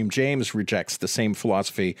reason that William James rejects the same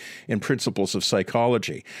philosophy in Principles of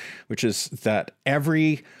Psychology, which is that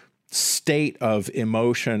every state of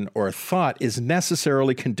emotion or thought is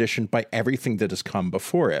necessarily conditioned by everything that has come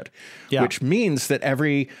before it, which means that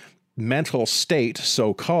every mental state,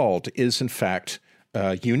 so-called, is in fact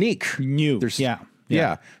unique.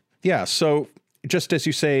 So just as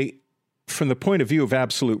you say, from the point of view of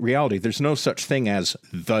absolute reality, there's no such thing as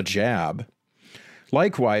the jab.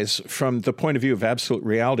 Likewise, from the point of view of absolute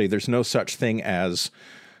reality, there's no such thing as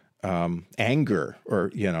anger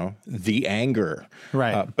or, the anger.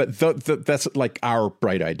 Right. But that's like our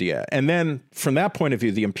bright idea. And then from that point of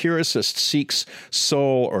view, the empiricist seeks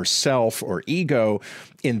soul or self or ego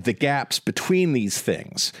in the gaps between these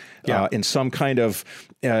things, in some kind of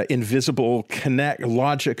invisible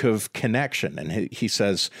logic of connection. And he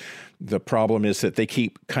says the problem is that they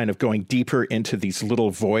keep kind of going deeper into these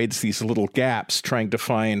little voids, these little gaps, trying to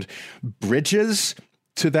find bridges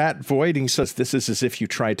to that void. And he says this is as if you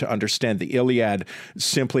tried to understand the Iliad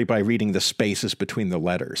simply by reading the spaces between the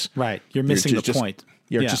letters. Right. You're missing the point.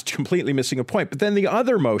 You're just completely missing a point. But then the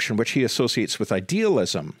other motion, which he associates with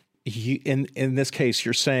idealism, in this case,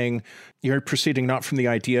 you're saying you're proceeding not from the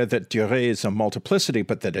idea that durée is a multiplicity,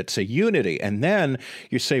 but that it's a unity. And then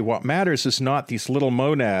you say what matters is not these little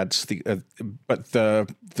monads, but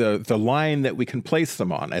the line that we can place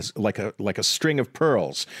them on, as like a string of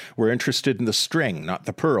pearls. We're interested in the string, not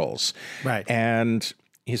the pearls. Right. And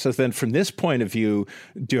he says then from this point of view,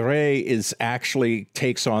 durée actually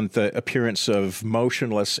takes on the appearance of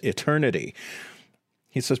motionless eternity.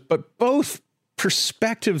 He says, but both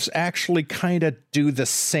perspectives actually kind of do the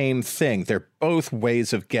same thing. They're both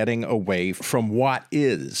ways of getting away from what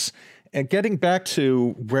is. And getting back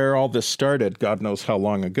to where all this started, God knows how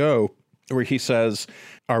long ago, where he says,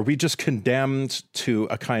 are we just condemned to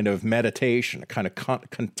a kind of meditation, a kind of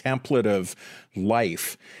contemplative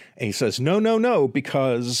life? And he says, no,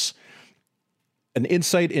 because an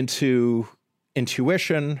insight into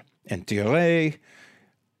intuition and durée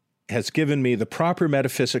has given me the proper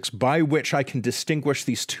metaphysics by which I can distinguish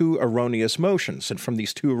these two erroneous motions. And from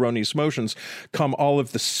these two erroneous motions come all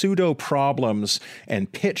of the pseudo problems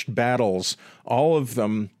and pitched battles, all of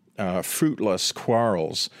them fruitless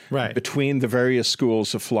quarrels between the various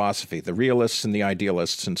schools of philosophy, the realists and the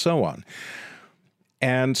idealists and so on.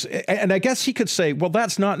 And I guess he could say, well,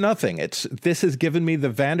 that's not nothing. This has given me the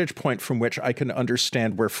vantage point from which I can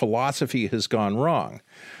understand where philosophy has gone wrong.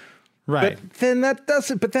 Right. But then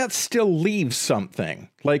that still leaves something.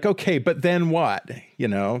 Like, okay, but then what?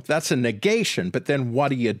 That's a negation. But then what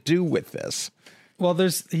do you do with this? Well,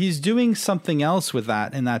 he's doing something else with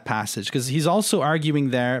that in that passage, because he's also arguing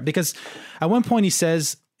there, because at one point he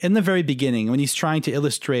says, in the very beginning, when he's trying to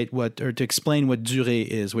illustrate to explain what durée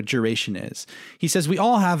is, what duration is, he says we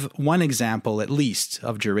all have one example at least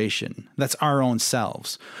of duration. That's our own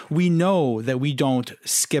selves. We know that we don't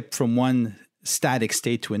skip from one static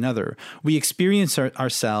state to another. We experience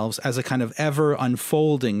ourselves as a kind of ever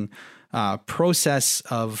unfolding process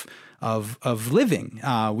of living.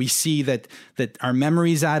 We see that our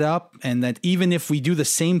memories add up, and that even if we do the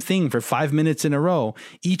same thing for 5 minutes in a row,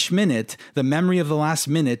 each minute, the memory of the last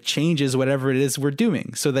minute changes whatever it is we're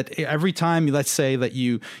doing. So that every time, let's say that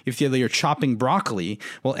if you're chopping broccoli,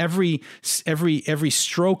 well, every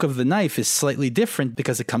stroke of the knife is slightly different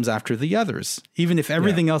because it comes after the others. Even if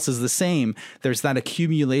everything else is the same, there's that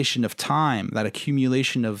accumulation of time, that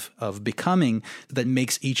accumulation of becoming that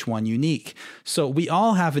makes each one unique. So we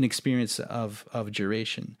all have an experience of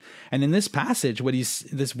duration. And in this passage,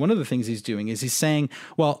 one of the things he's doing is he's saying,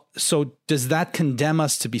 well, so does that condemn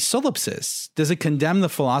us to be solipsists? Does it condemn the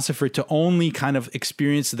philosopher to only kind of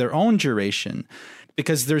experience their own duration?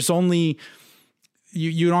 Because there's only,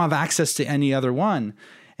 you don't have access to any other one.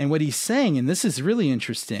 And what he's saying, and this is really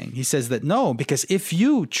interesting, he says that no, because if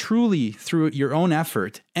you truly, through your own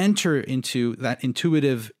effort, enter into that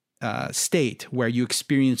intuitive state where you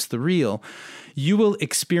experience the real, you will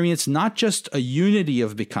experience not just a unity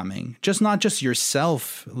of becoming, not just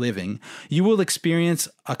yourself living. You will experience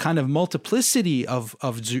a kind of multiplicity of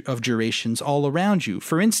durations all around you.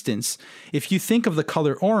 For instance, if you think of the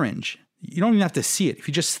color orange, you don't even have to see it. If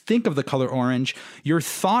you just think of the color orange, your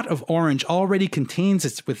thought of orange already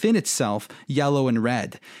contains within itself yellow and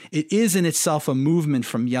red. It is in itself a movement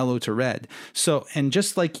from yellow to red. So, and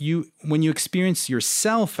just like when you experience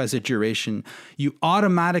yourself as a duration, you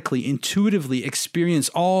automatically, intuitively experience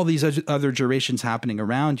all these other durations happening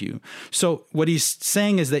around you. So what he's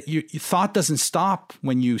saying is that your thought doesn't stop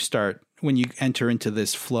when you enter into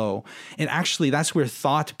this flow. And actually, that's where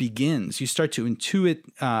thought begins. You start to intuit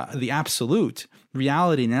the absolute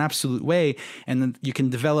reality in an absolute way, and then you can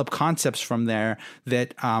develop concepts from there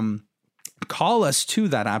that call us to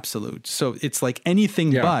that absolute. So it's like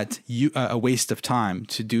anything but a waste of time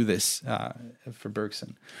to do this for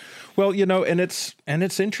Bergson. Well, and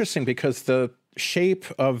it's interesting because the shape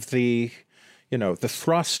of the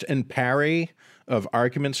thrust and parry of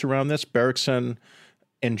arguments around this, Bergson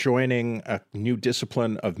enjoining a new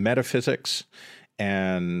discipline of metaphysics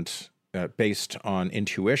and based on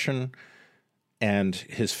intuition, and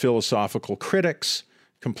his philosophical critics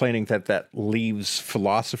complaining that leaves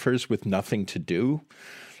philosophers with nothing to do.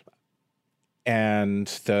 And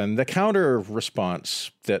then the counter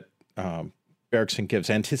response that Bergson gives,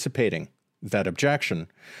 anticipating that objection,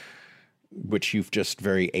 which you've just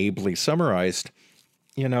very ably summarized.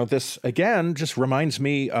 This, again, just reminds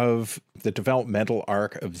me of the developmental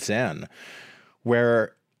arc of Zen,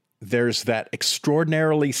 where there's that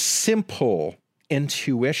extraordinarily simple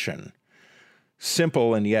intuition.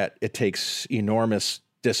 Simple, and yet it takes enormous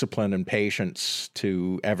discipline and patience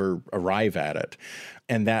to ever arrive at it.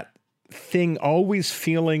 And that thing always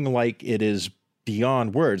feeling like it is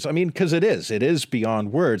beyond words. I mean, because it is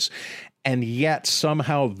beyond words. And yet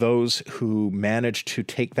somehow those who manage to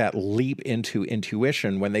take that leap into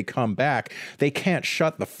intuition, when they come back, they can't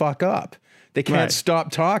shut the fuck up. They can't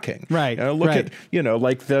stop talking. Right. Look at,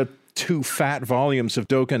 like the 2 fat volumes of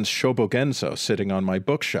Dogen's Shobogenzo sitting on my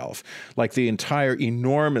bookshelf, like the entire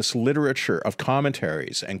enormous literature of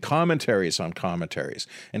commentaries and commentaries on commentaries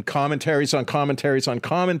and commentaries on commentaries on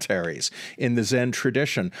commentaries in the Zen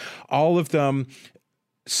tradition, all of them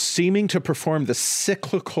seeming to perform the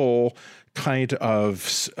cyclical kind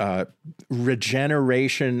of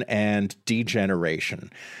regeneration and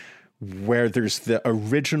degeneration, where there's the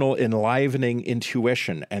original enlivening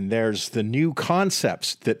intuition, and there's the new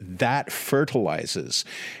concepts that fertilizes.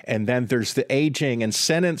 And then there's the aging and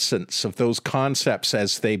senescence of those concepts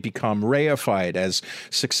as they become reified, as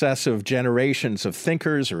successive generations of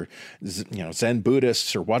thinkers or, Zen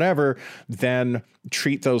Buddhists or whatever, then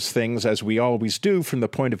treat those things as we always do from the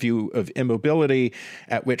point of view of immobility,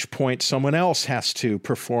 at which point someone else has to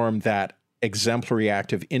perform that exemplary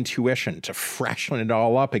act of intuition to freshen it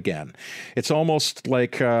all up again. It's almost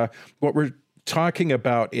like what we're talking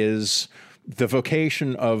about is the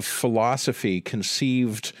vocation of philosophy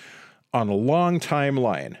conceived on a long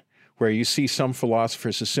timeline, where you see some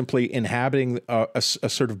philosophers as simply inhabiting a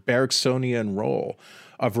sort of Bergsonian role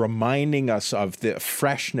of reminding us of the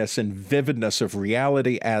freshness and vividness of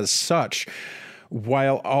reality as such,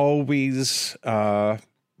 while always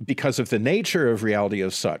because of the nature of reality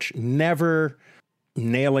as such, never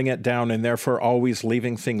nailing it down, and therefore always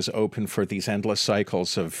leaving things open for these endless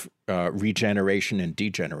cycles of regeneration and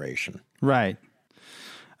degeneration. Right.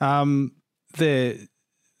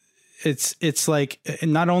 It's like,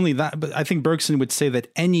 not only that, but I think Bergson would say that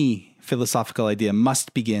any philosophical idea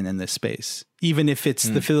must begin in this space, even if it's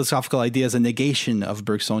the philosophical idea is a negation of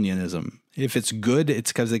Bergsonianism. If it's good,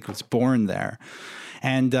 it's because it was born there.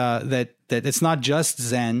 And that it's not just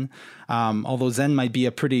Zen, although Zen might be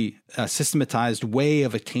a pretty systematized way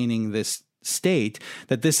of attaining this state,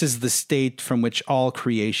 that this is the state from which all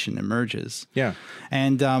creation emerges. Yeah.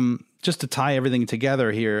 And just to tie everything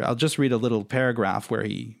together here, I'll just read a little paragraph where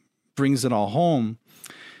he brings it all home.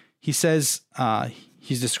 He says,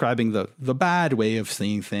 he's describing the bad way of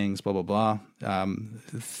seeing things, blah, blah, blah,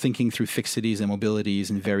 thinking through fixities and mobilities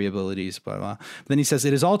and variabilities, blah, blah. Then he says,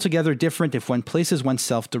 it is altogether different if one places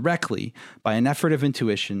oneself directly, by an effort of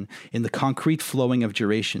intuition, in the concrete flowing of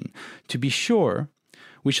duration. To be sure,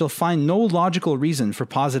 we shall find no logical reason for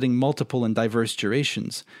positing multiple and diverse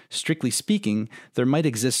durations. Strictly speaking, there might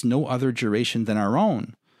exist no other duration than our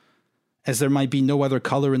own, as there might be no other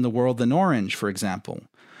color in the world than orange, for example.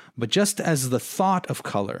 But just as the thought of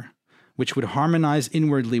color, which would harmonize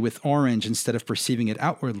inwardly with orange instead of perceiving it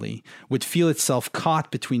outwardly, would feel itself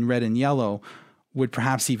caught between red and yellow, would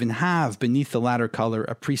perhaps even have, beneath the latter color,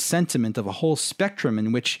 a presentiment of a whole spectrum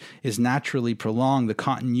in which is naturally prolonged the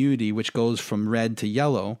continuity which goes from red to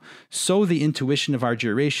yellow, so the intuition of our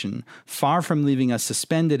duration, far from leaving us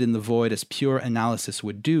suspended in the void as pure analysis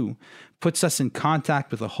would do, puts us in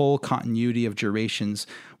contact with a whole continuity of durations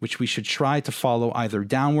which we should try to follow either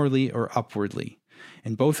downwardly or upwardly.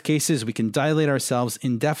 In both cases, we can dilate ourselves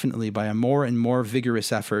indefinitely by a more and more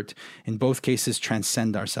vigorous effort. In both cases,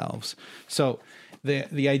 transcend ourselves. So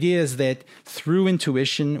the idea is that through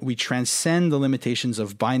intuition, we transcend the limitations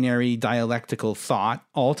of binary dialectical thought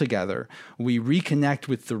altogether. We reconnect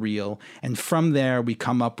with the real, and from there, we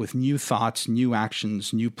come up with new thoughts, new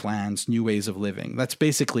actions, new plans, new ways of living. That's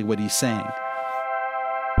basically what he's saying.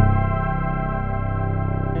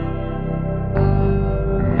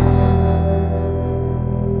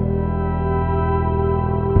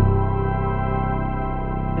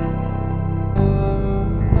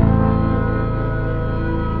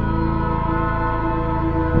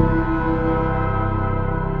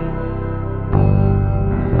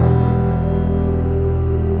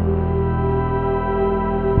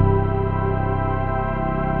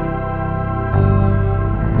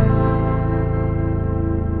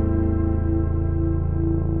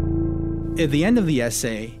 At the end of the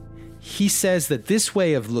essay, he says that this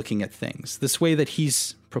way of looking at things, this way that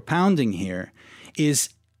he's propounding here, is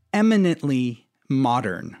eminently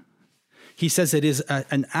modern. He says it is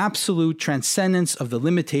an absolute transcendence of the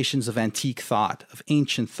limitations of antique thought, of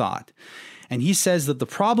ancient thought. And he says that the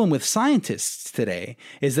problem with scientists today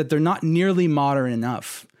is that they're not nearly modern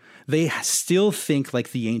enough. They still think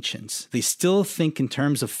like the ancients. They still think in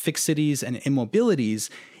terms of fixities and immobilities,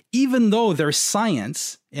 even though their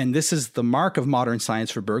science, and this is the mark of modern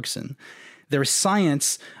science for Bergson, their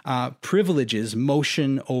science privileges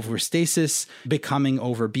motion over stasis, becoming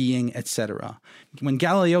over being, etc. When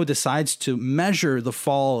Galileo decides to measure the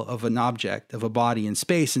fall of an object, of a body in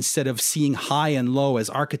space, instead of seeing high and low as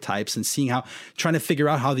archetypes and trying to figure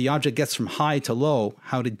out how the object gets from high to low,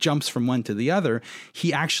 how it jumps from one to the other,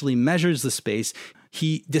 he actually measures the space.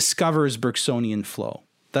 He discovers Bergsonian flow.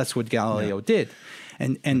 That's what Galileo did.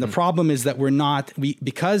 And the problem is that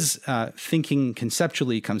because thinking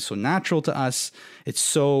conceptually comes so natural to us, it's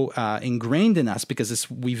so ingrained in us because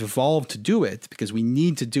we've evolved to do it, because we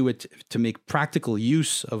need to do it to make practical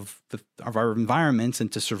use of our environments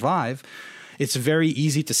and to survive. It's very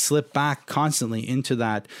easy to slip back constantly into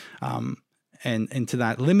that and into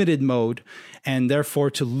that limited mode, and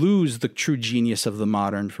therefore to lose the true genius of the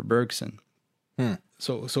modern for Bergson.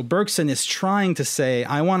 So Bergson is trying to say,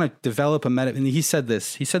 I want to develop and he said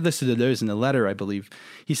this to Deleuze in a letter, I believe.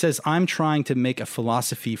 He says, I'm trying to make a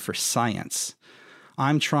philosophy for science.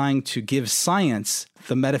 I'm trying to give science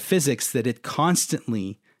the metaphysics that it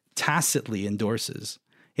constantly, tacitly endorses.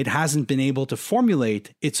 It hasn't been able to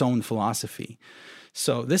formulate its own philosophy.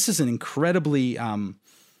 So this is an incredibly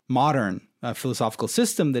modern philosophical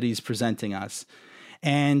system that he's presenting us.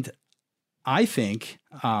 And I think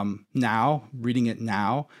now, reading it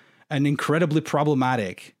now, an incredibly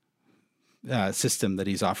problematic system that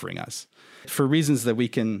he's offering us for reasons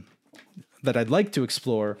that I'd like to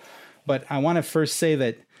explore. But I want to first say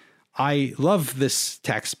that I love this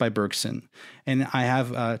text by Bergson, and I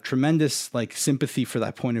have a tremendous sympathy for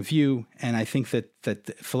that point of view. And I think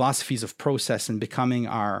that philosophies of process and becoming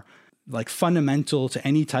are fundamental to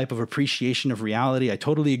any type of appreciation of reality. I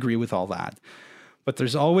totally agree with all that. But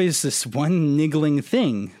there's always this one niggling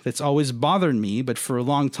thing that's always bothered me, but for a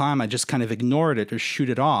long time I just kind of ignored it or shoot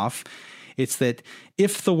it off. It's that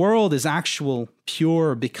if the world is actual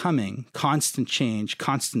pure becoming, constant change,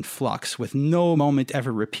 constant flux, with no moment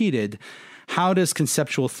ever repeated, how does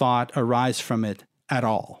conceptual thought arise from it at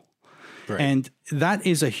all? Right. And that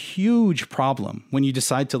is a huge problem when you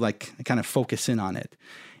decide to kind of focus in on it.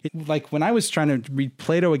 When I was trying to read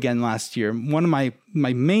Plato again last year, one of my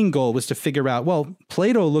main goal was to figure out, well,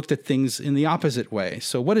 Plato looked at things in the opposite way.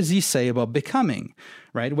 So what does he say about becoming,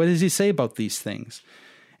 right? What does he say about these things?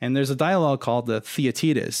 And there's a dialogue called the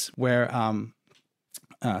Theaetetus, where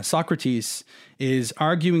Socrates is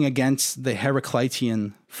arguing against the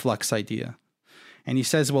Heraclitean flux idea. And he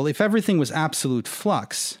says, well, if everything was absolute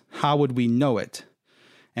flux, how would we know it?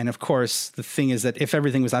 And of course, the thing is that if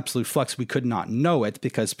everything was absolute flux, we could not know it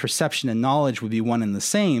because perception and knowledge would be one and the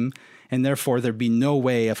same. And therefore, there'd be no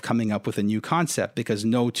way of coming up with a new concept because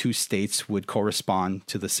no two states would correspond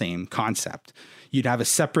to the same concept. You'd have a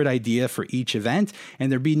separate idea for each event, and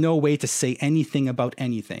there'd be no way to say anything about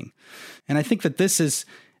anything. And I think that this is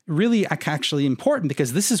really actually important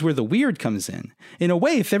because this is where the weird comes in. In a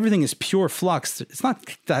way, if everything is pure flux, it's not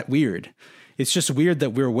that weird. It's just weird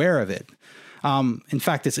that we're aware of it. In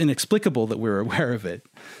fact, it's inexplicable that we're aware of it.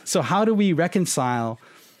 So how do we reconcile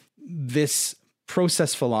this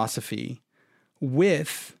process philosophy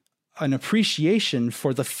with an appreciation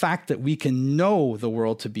for the fact that we can know the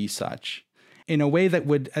world to be such in a way that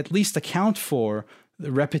would at least account for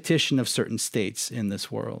the repetition of certain states in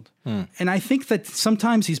this world? And I think that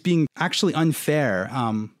sometimes he's being actually unfair.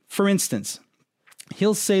 For instance,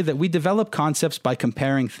 he'll say that we develop concepts by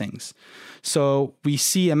comparing things. So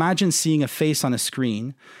imagine seeing a face on a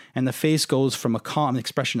screen, and the face goes from an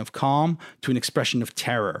expression of calm to an expression of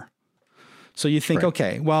terror. So you think,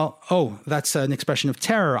 okay, well, that's an expression of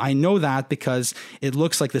terror. I know that because it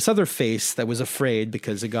looks like this other face that was afraid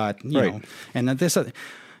because it got, you know, and this other.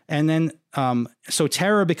 And then, so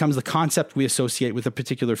terror becomes the concept we associate with a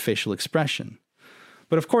particular facial expression.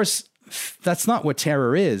 But of course, that's not what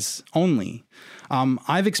terror is only.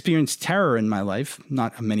 I've experienced terror in my life,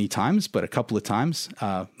 not many times, but a couple of times.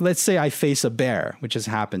 Let's say I face a bear, which has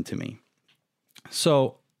happened to me.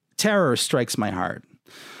 So terror strikes my heart.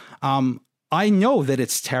 I know that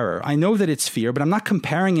it's terror. I know that it's fear, but I'm not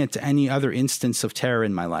comparing it to any other instance of terror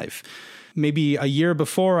in my life. Maybe a year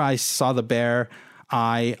before I saw the bear,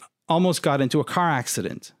 I almost got into a car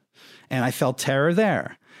accident, and I felt terror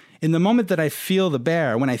there. In the moment that I feel the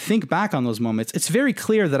bear, when I think back on those moments, it's very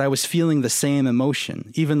clear that I was feeling the same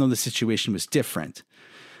emotion, even though the situation was different.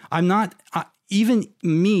 I'm not, even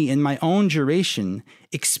me in my own duration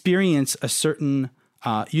experience a certain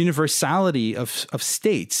universality of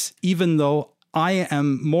states, even though I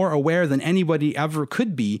am more aware than anybody ever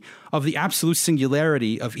could be of the absolute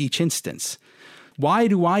singularity of each instance. Why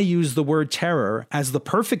do I use the word terror as the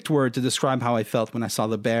perfect word to describe how I felt when I saw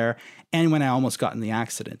the bear and when I almost got in the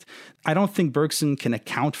accident? I don't think Bergson can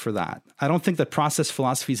account for that. I don't think that process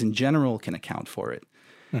philosophies in general can account for it.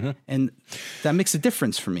 Mm-hmm. And that makes a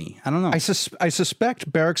difference for me. I don't know. I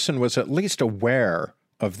suspect Bergson was at least aware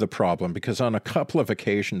of the problem because on a couple of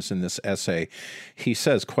occasions in this essay, he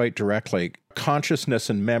says quite directly,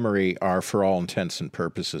 consciousness and memory are for all intents and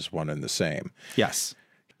purposes one and the same. Yes.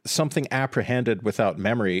 Something apprehended without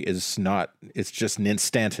memory is not, it's just an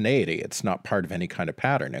instantaneity. It's not part of any kind of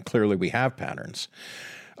pattern. And clearly we have patterns.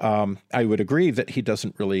 I would agree that he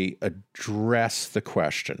doesn't really address the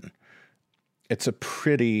question. It's a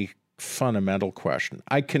pretty fundamental question.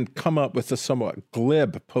 I can come up with a somewhat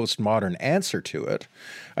glib postmodern answer to it.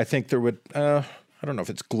 I think there would, I don't know if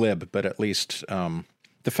it's glib, but at least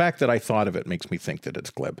the fact that I thought of it makes me think that it's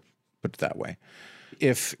glib. put it that way.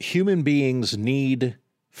 If human beings need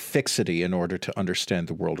fixity in order to understand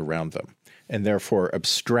the world around them, and therefore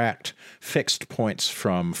abstract fixed points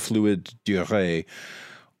from fluid durée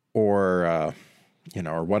or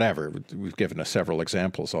whatever, we've given us several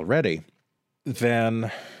examples already,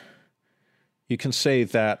 then you can say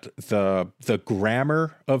that the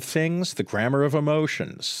grammar of things, the grammar of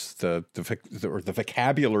emotions, the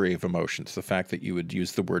vocabulary of emotions, the fact that you would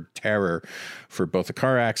use the word terror for both a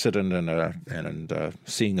car accident and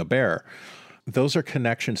seeing a bear, those are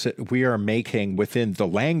connections that we are making within the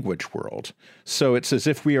language world. So it's as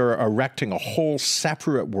if we are erecting a whole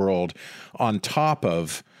separate world on top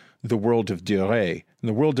of the world of durée. And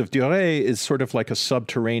the world of durée is sort of like a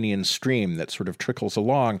subterranean stream that sort of trickles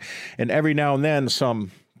along. And every now and then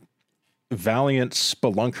some valiant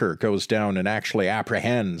spelunker goes down and actually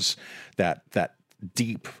apprehends that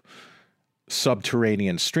deep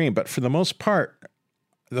subterranean stream. But for the most part,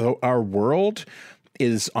 our world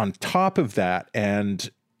is on top of that, and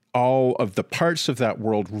all of the parts of that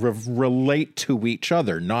world relate to each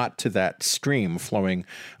other, not to that stream flowing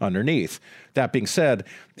underneath. That being said,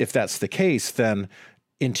 if that's the case, then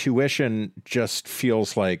intuition just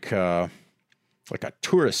feels like a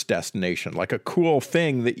tourist destination, like a cool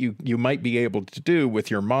thing that you might be able to do with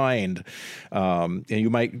your mind. And you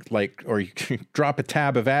might or you can drop a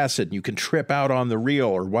tab of acid and you can trip out on the reel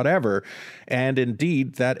or whatever. And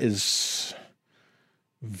indeed, that is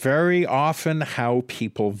very often how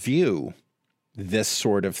people view this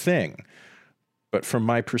sort of thing. But from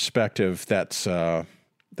my perspective, that's a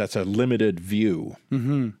limited view.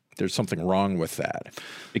 Mm-hmm. There's something wrong with that.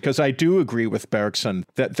 Because I do agree with Bergson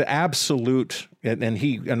that the absolute, and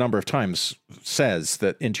he a number of times says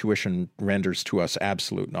that intuition renders to us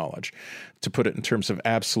absolute knowledge. To put it in terms of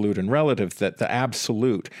absolute and relative, that the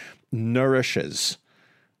absolute nourishes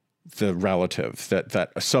the relative,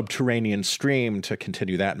 that a subterranean stream, to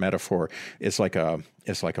continue that metaphor, is like a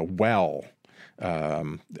well,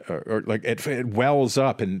 or like it wells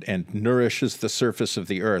up and nourishes the surface of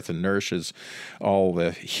the earth and nourishes all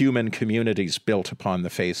the human communities built upon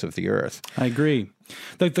the face of the earth. I agree.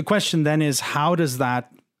 The question then is, how does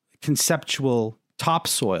that conceptual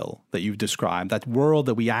topsoil that you've described, that world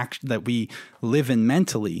that we live in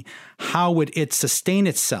mentally, how would it sustain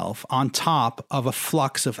itself on top of a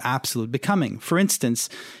flux of absolute becoming? For instance,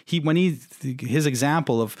 his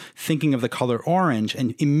example of thinking of the color orange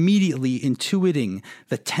and immediately intuiting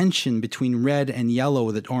the tension between red and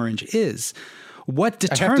yellow that orange is. What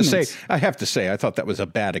determines? I have to say, I thought that was a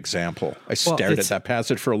bad example. I stared at that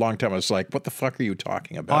passage for a long time. I was like, what the fuck are you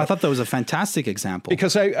talking about? Oh, I thought that was a fantastic example.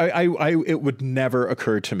 Because it would never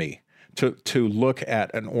occur to me to look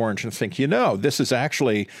at an orange and think, this is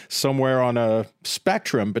actually somewhere on a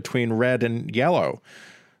spectrum between red and yellow.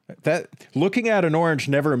 That looking at an orange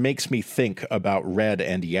never makes me think about red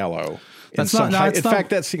and yellow.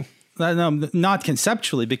 No, not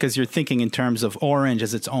conceptually, because you're thinking in terms of orange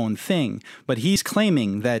as its own thing. But he's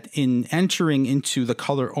claiming that in entering into the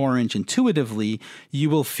color orange intuitively, you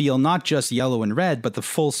will feel not just yellow and red, but the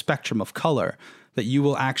full spectrum of color, that you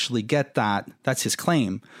will actually get that. That's his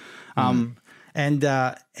claim. But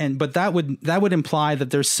that would imply that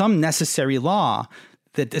there's some necessary law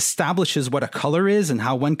that establishes what a color is and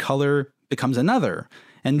how one color becomes another.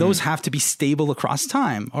 And those have to be stable across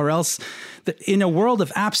time, or else in a world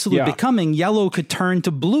of absolute becoming, yellow could turn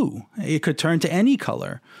to blue. It could turn to any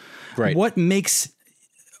color. Right. What makes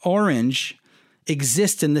orange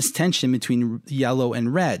exist in this tension between yellow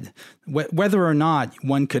and red, whether or not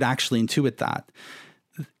one could actually intuit that?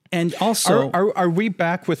 And also, are we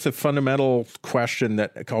back with the fundamental question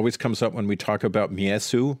that always comes up when we talk about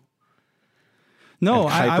Miesu? No,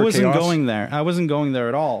 I wasn't going there. I wasn't going there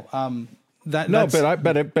at all.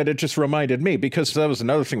 But it just reminded me, because that was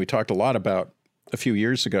another thing we talked a lot about a few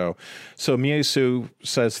years ago. So Miesu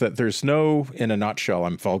says that there's no, in a nutshell,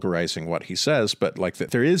 I'm vulgarizing what he says, but like that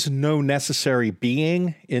there is no necessary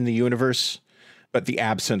being in the universe, but the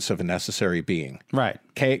absence of a necessary being. Right.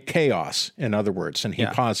 Chaos, in other words. And he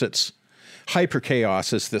posits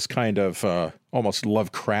hyper-chaos as this kind of almost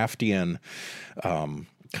Lovecraftian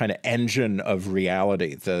kind of engine of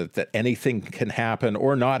reality, that anything can happen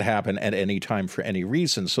or not happen at any time for any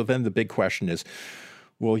reason. So then the big question is,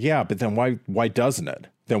 well, yeah, but then why doesn't it?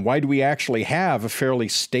 Then why do we actually have a fairly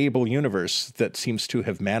stable universe that seems to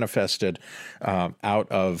have manifested out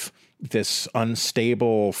of this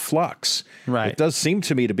unstable flux? Right. It does seem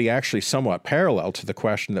to me to be actually somewhat parallel to the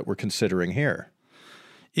question that we're considering here.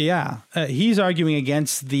 Yeah, he's arguing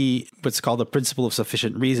against what's called the principle of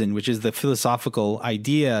sufficient reason, which is the philosophical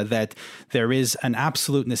idea that there is an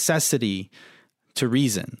absolute necessity to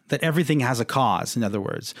reason, that everything has a cause, in other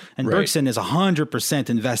words. And Right. Bergson is 100%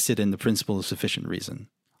 invested in the principle of sufficient reason.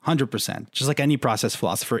 100%. Just like any process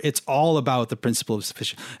philosopher, it's all about the principle of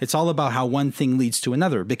sufficient. It's all about how one thing leads to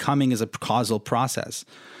another. Becoming is a causal process.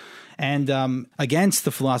 And against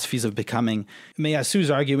the philosophies of becoming, Meillassoux is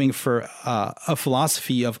arguing for a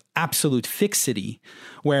philosophy of absolute fixity,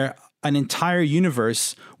 where an entire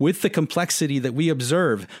universe with the complexity that we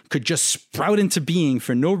observe could just sprout into being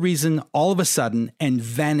for no reason all of a sudden and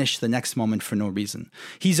vanish the next moment for no reason.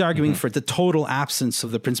 He's arguing for the total absence of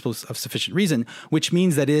the principles of sufficient reason, which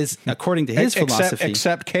means that is, according to his philosophy...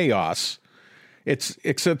 Except chaos.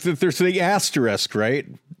 Except that there's the asterisk, right?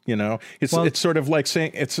 You know, it's sort of like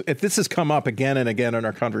saying this has come up again and again in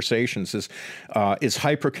our conversations. Is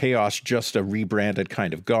hyperchaos just a rebranded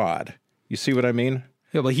kind of God? You see what I mean?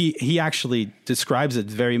 Yeah, well, he actually describes it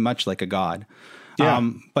very much like a god. Yeah.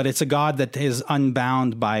 But it's a god that is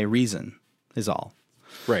unbound by reason, is all.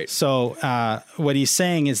 Right. So what he's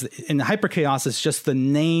saying is, in hyperchaos, it's just the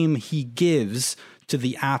name he gives to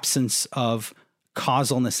the absence of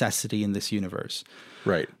causal necessity in this universe.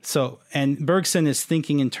 Right. So, and Bergson is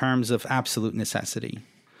thinking in terms of absolute necessity.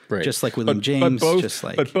 Right. Just like William James.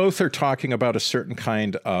 But both are talking about a certain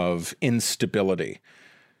kind of instability.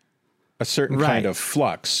 A certain kind of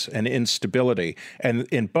flux and instability. And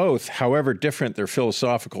in both, however different their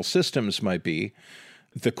philosophical systems might be,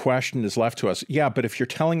 the question is left to us, yeah, but if you're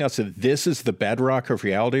telling us that this is the bedrock of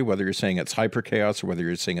reality, whether you're saying it's hyperchaos or whether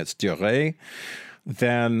you're saying it's durée,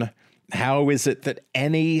 then how is it that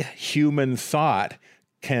any human thought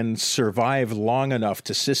can survive long enough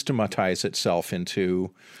to systematize itself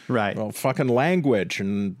into fucking language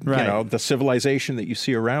and you know, the civilization that you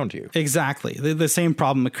see around you? Exactly. The same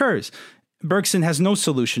problem occurs. Bergson has no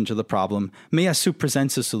solution to the problem. Meillassoux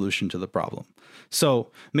presents a solution to the problem.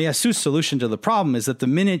 So Meillassoux' solution to the problem is that the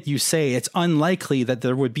minute you say it's unlikely that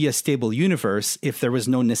there would be a stable universe if there was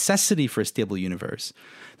no necessity for a stable universe,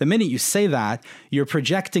 the minute you say that, you're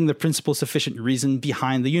projecting the principle of sufficient reason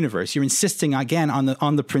behind the universe. You're insisting again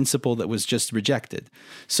on the principle that was just rejected.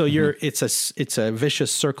 So it's a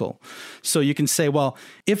vicious circle. So you can say, well,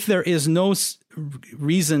 if there is no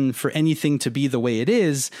reason for anything to be the way it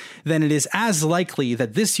is, then it is as likely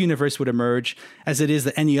that this universe would emerge as it is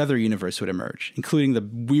that any other universe would emerge, including the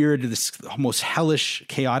weird, this most hellish,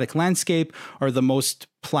 chaotic landscape or the most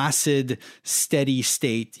placid, steady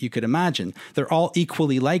state you could imagine. They're all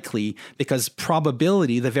equally likely because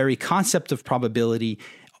probability, the very concept of probability,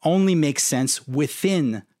 only makes sense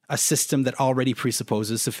within a system that already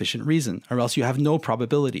presupposes sufficient reason, or else you have no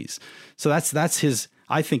probabilities. So that's his,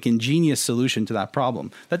 I think, ingenious solution to that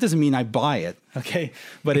problem. That doesn't mean I buy it, okay?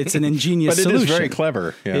 But it's an ingenious solution. But it is very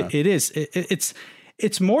clever. Yeah. It is.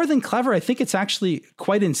 It's more than clever. I think it's actually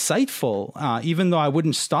quite insightful, even though I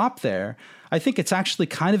wouldn't stop there. I think it's actually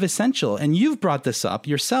kind of essential. And you've brought this up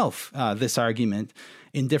yourself, this argument,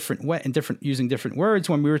 in using different words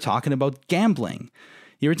when we were talking about gambling.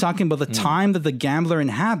 You were talking about the time that the gambler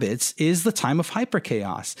inhabits is the time of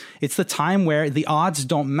hyperchaos. It's the time where the odds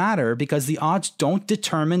don't matter because the odds don't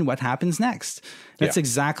determine what happens next. That's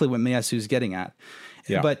exactly what Meillassoux is getting at.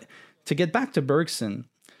 Yeah. But to get back to Bergson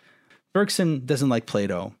doesn't like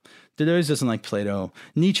Plato. Deleuze doesn't like Plato.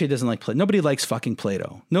 Nietzsche doesn't like Plato. Nobody likes fucking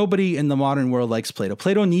Plato. Nobody in the modern world likes Plato.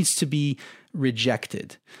 Plato needs to be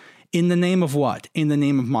rejected. In the name of what? In the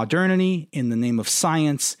name of modernity, in the name of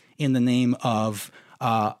science, in the name of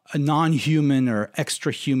a non-human or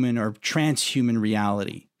extra-human or transhuman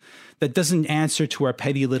reality that doesn't answer to our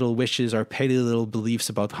petty little wishes, our petty little beliefs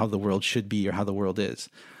about how the world should be or how the world is.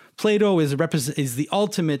 Plato is the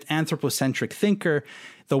ultimate anthropocentric thinker.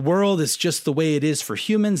 The world is just the way it is for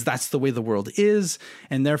humans. That's the way the world is.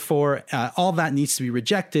 And therefore, all that needs to be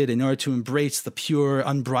rejected in order to embrace the pure,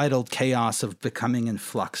 unbridled chaos of becoming in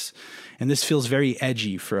flux. And this feels very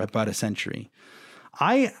edgy for about a century.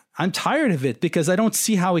 I'm tired of it because I don't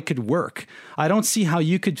see how it could work. I don't see how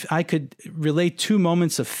I could relate two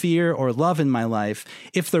moments of fear or love in my life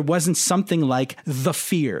if there wasn't something like the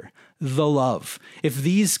fear, the love. If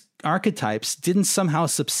these archetypes didn't somehow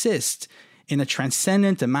subsist in a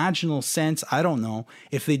transcendent, imaginal sense, I don't know.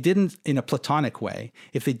 If they didn't in a Platonic way,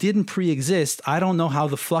 if they didn't pre-exist, I don't know how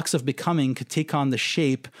the flux of becoming could take on the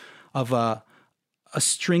shape of a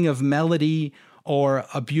string of melody or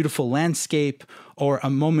a beautiful landscape or a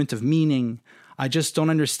moment of meaning. I just don't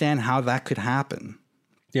understand how that could happen.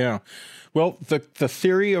 Yeah. Well, the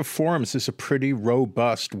theory of forms is a pretty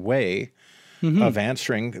robust way of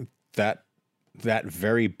answering that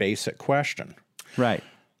very basic question. Right.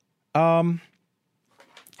 You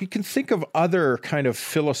can think of other kind of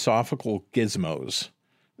philosophical gizmos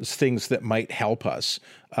things that might help us.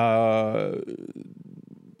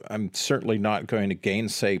 I'm certainly not going to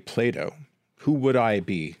gainsay Plato. Who would I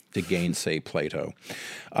be to gainsay Plato?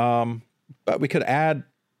 But we could add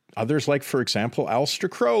others like, for example, Aleister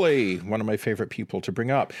Crowley, one of my favorite people to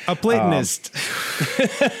bring up. A Platonist.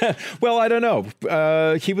 Well, I don't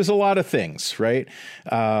know. He was a lot of things, right?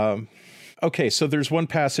 Okay, so there's one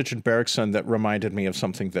passage in Bergson that reminded me of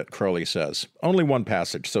something that Crowley says. Only one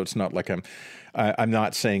passage, so it's not like I'm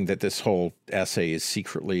not saying that this whole essay is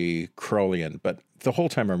secretly Crowleyan, but the whole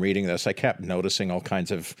time I'm reading this, I kept noticing all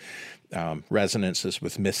kinds of resonances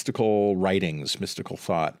with mystical writings, mystical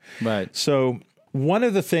thought. Right. So one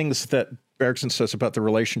of the things that Bergson says about the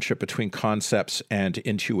relationship between concepts and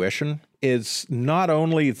intuition is not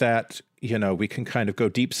only that, we can kind of go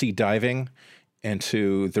deep sea diving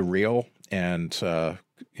into the real and,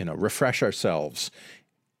 refresh ourselves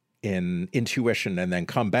in intuition and then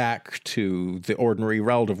come back to the ordinary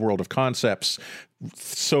relative world of concepts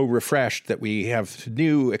so refreshed that we have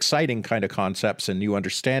new, exciting kind of concepts and new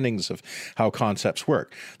understandings of how concepts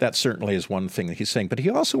work. That certainly is one thing that he's saying. But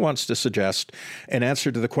he also wants to suggest an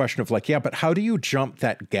answer to the question of but how do you jump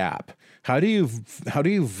that gap? How do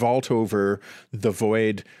you vault over the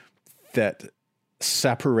void that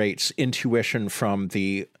separates intuition from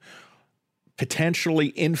the potentially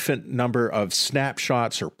infinite number of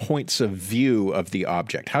snapshots or points of view of the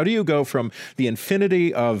object? How do you go from the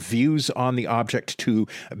infinity of views on the object to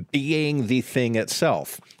being the thing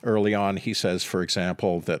itself? Early on, he says, for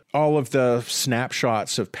example, that all of the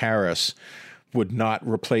snapshots of Paris would not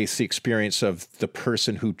replace the experience of the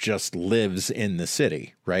person who just lives in the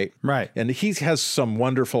city, right? Right. And he has some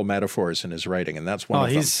wonderful metaphors in his writing, and that's one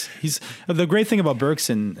of them. He's the great thing about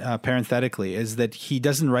Bergson, parenthetically, is that he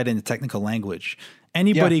doesn't write in technical language.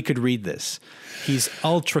 Anybody could read this. He's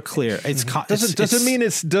ultra clear. Doesn't mean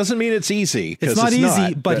it's easy. It's not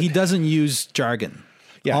easy, but he doesn't use jargon.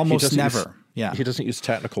 Yeah, almost never. He doesn't use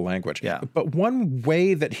technical language. Yeah. But one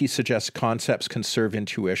way that he suggests concepts can serve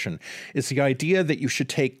intuition is the idea that you should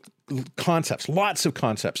take concepts, lots of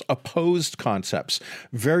concepts, opposed concepts,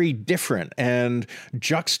 very different, and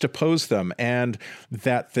juxtapose them, and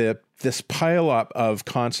that this pile-up of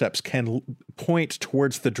concepts can point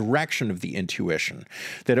towards the direction of the intuition,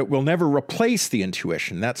 that it will never replace the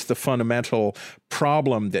intuition. That's the fundamental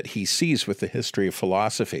problem that he sees with the history of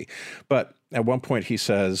philosophy. But at one point he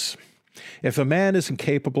says, if a man is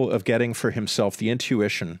incapable of getting for himself the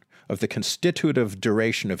intuition of the constitutive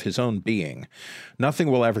duration of his own being,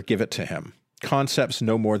 nothing will ever give it to him. Concepts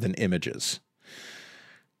no more than images.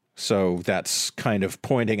 So that's kind of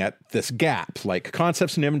pointing at this gap, like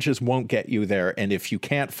concepts and images won't get you there, and if you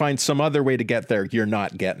can't find some other way to get there, you're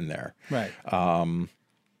not getting there. Right.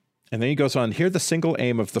 And then he goes on, here the single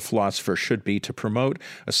aim of the philosopher should be to promote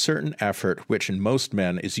a certain effort which in most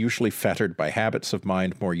men is usually fettered by habits of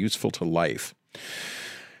mind more useful to life.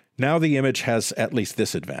 Now the image has at least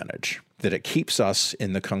this advantage, that it keeps us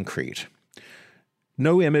in the concrete.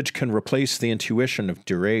 No image can replace the intuition of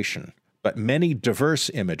duration, but many diverse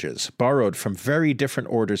images, borrowed from very different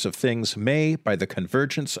orders of things, may, by the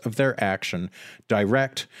convergence of their action,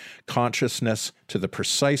 direct consciousness to the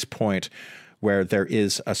precise point where there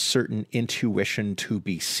is a certain intuition to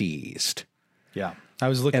be seized. Yeah. I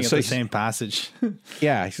was looking at the same passage.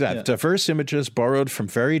 Yeah. Diverse images borrowed from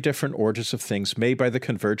very different orders of things may, by the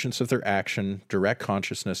convergence of their action, direct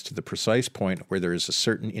consciousness to the precise point where there is a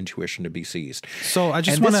certain intuition to be seized. So I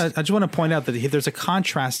just want to point out that there's a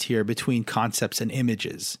contrast here between concepts and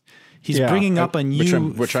images. He's bringing up a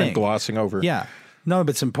new which I'm glossing over. Yeah. No,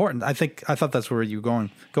 but it's important. I thought that's where you're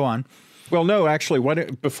going. Go on. Well, no, actually,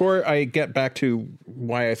 before I get back to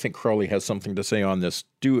why I think Crowley has something to say on this,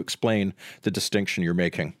 do explain the distinction you're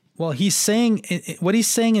making. Well, he's saying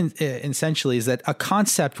essentially is that a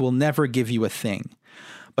concept will never give you a thing,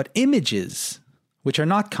 but images, which are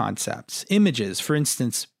not concepts, images, for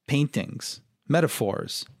instance, paintings,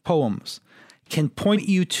 metaphors, poems, can point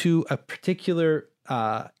you to a particular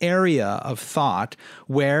area of thought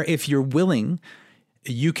where, if you're willing,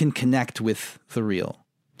 you can connect with the real.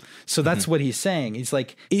 So that's what he's saying. He's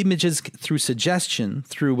like, images through suggestion,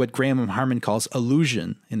 through what Graham Harman calls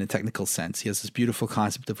illusion in a technical sense. He has this beautiful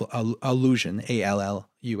concept of illusion,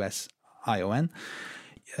 A-L-L-U-S-I-O-N.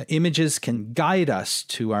 Images can guide us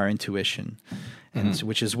to our intuition, and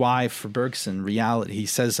which is why for Bergson, reality, he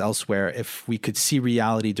says elsewhere, if we could see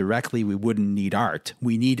reality directly, we wouldn't need art.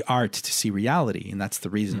 We need art to see reality, and that's the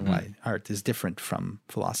reason why art is different from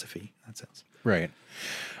philosophy in that sense. Right.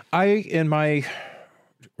 In my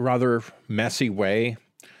rather messy way,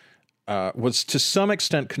 was to some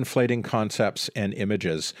extent conflating concepts and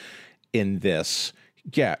images in this.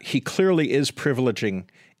 Yeah, he clearly is privileging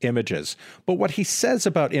images. But what he says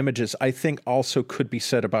about images, I think also could be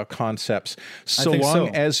said about concepts. So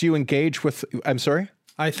long as you engage with, I'm sorry?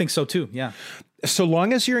 I think so too, yeah. So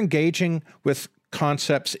long as you're engaging with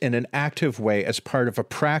concepts in an active way as part of a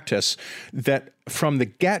practice that from the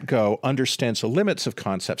get-go understands the limits of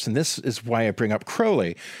concepts. And this is why I bring up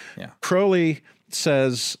Crowley. Yeah. Crowley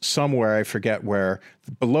says somewhere, I forget where,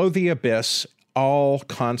 below the abyss, all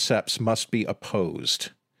concepts must be opposed.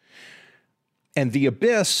 And the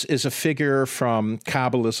abyss is a figure from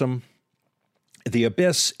Kabbalism. The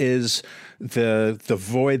abyss is the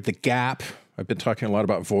void, the gap. I've been talking a lot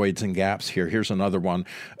about voids and gaps here. Here's another one.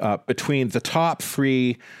 Between the top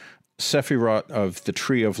 3 Sephirot of the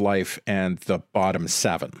Tree of Life and the bottom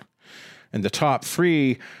 7. And the top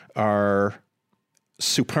 3 are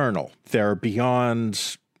supernal. They're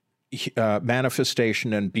beyond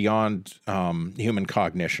manifestation and beyond human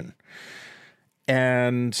cognition.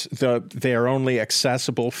 And they are only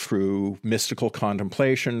accessible through mystical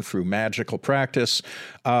contemplation, through magical practice,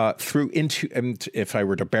 and if I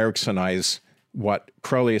were to Bergsonize what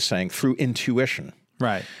Crowley is saying, through intuition.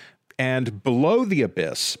 Right. And below the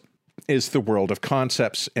abyss is the world of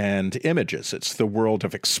concepts and images. It's the world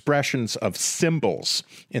of expressions of symbols,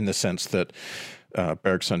 in the sense that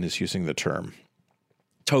Bergson is using the term.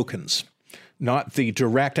 Tokens. Not the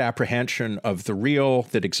direct apprehension of the real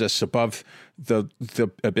that exists above the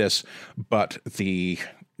abyss, but the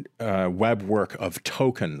web work of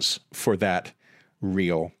tokens for that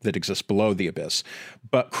real that exists below the abyss.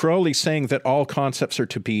 But Crowley saying that all concepts are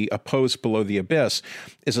to be opposed below the abyss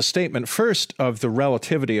is a statement, first, of the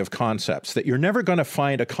relativity of concepts, that you're never going to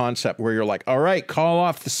find a concept where you're like, all right, call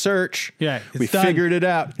off the search. Yeah, we figured it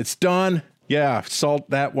out. It's done. Yeah,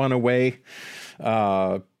 salt that one away.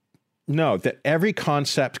 No, that every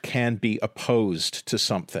concept can be opposed to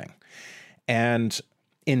something, and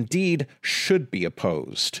indeed should be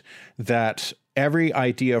opposed. That every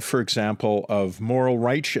idea, for example, of moral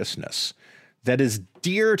righteousness that is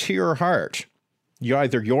dear to your heart,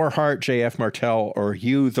 either your heart, J.F. Martel, or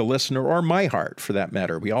you, the listener, or my heart, for that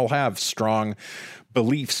matter. We all have strong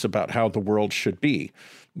beliefs about how the world should be.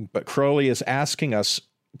 But Crowley is asking us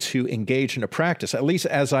to engage in a practice, at least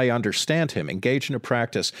as I understand him, engage in a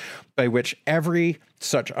practice by which every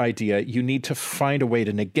such idea, you need to find a way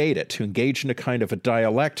to negate it, to engage in a kind of a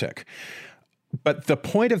dialectic. But the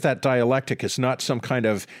point of that dialectic is not some kind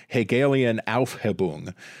of Hegelian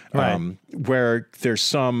Aufhebung, right, where there's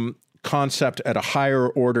some concept at a higher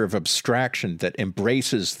order of abstraction that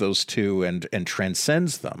embraces those two and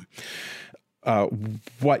transcends them.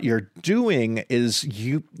 What you're doing is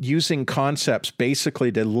using concepts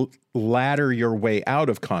basically to ladder your way out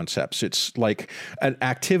of concepts. It's like an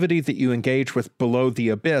activity that you engage with below the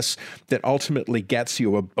abyss that ultimately gets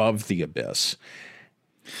you above the abyss.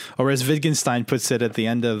 Or as Wittgenstein puts it at the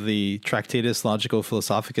end of the Tractatus Logico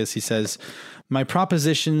Philosophicus, he says, "My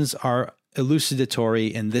propositions are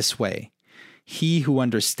elucidatory in this way. He who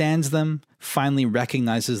understands them finally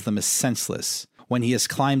recognizes them as senseless when he has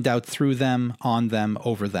climbed out through them, on them,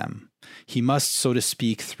 over them. He must, so to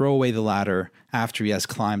speak, throw away the ladder after he has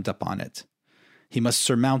climbed up on it. He must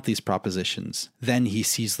surmount these propositions. Then he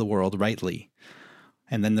sees the world rightly."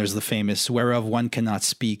 And then there's the famous, "Whereof one cannot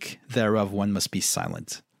speak, thereof one must be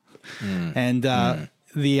silent."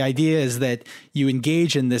 The idea is that you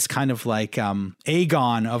engage in this kind of like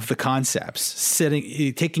agon of the concepts,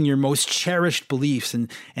 taking your most cherished beliefs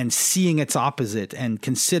and seeing its opposite and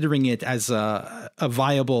considering it as a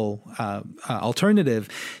viable alternative,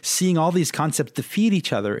 seeing all these concepts defeat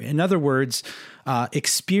each other. In other words,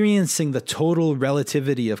 experiencing the total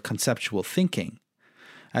relativity of conceptual thinking.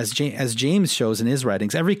 As James shows in his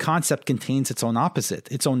writings, every concept contains its own opposite,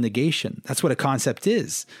 its own negation. That's what a concept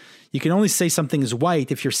is. You can only say something is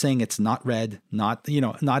white if you're saying it's not red, not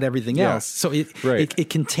everything else. So it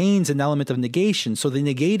contains an element of negation. So they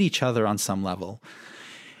negate each other on some level.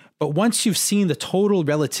 But once you've seen the total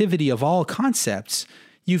relativity of all concepts,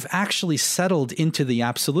 you've actually settled into the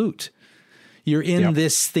absolute. You're in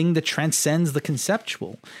this thing that transcends the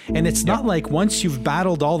conceptual. And it's not like once you've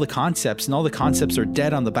battled all the concepts and all the concepts are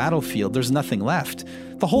dead on the battlefield, there's nothing left.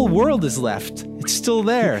 The whole world is left. It's still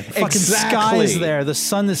there. The fucking sky is there. The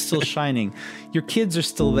sun is still shining. Your kids are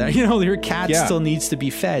still there. Your cat still needs to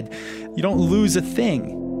be fed. You don't lose a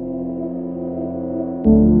thing.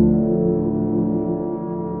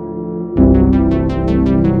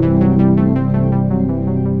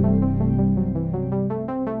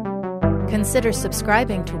 Consider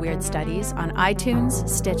subscribing to Weird Studies on iTunes,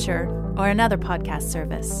 Stitcher, or another podcast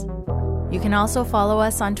service. You can also follow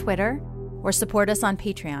us on Twitter or support us on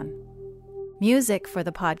Patreon. Music for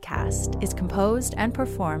the podcast is composed and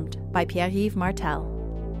performed by Pierre-Yves Martel.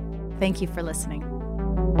 Thank you for listening.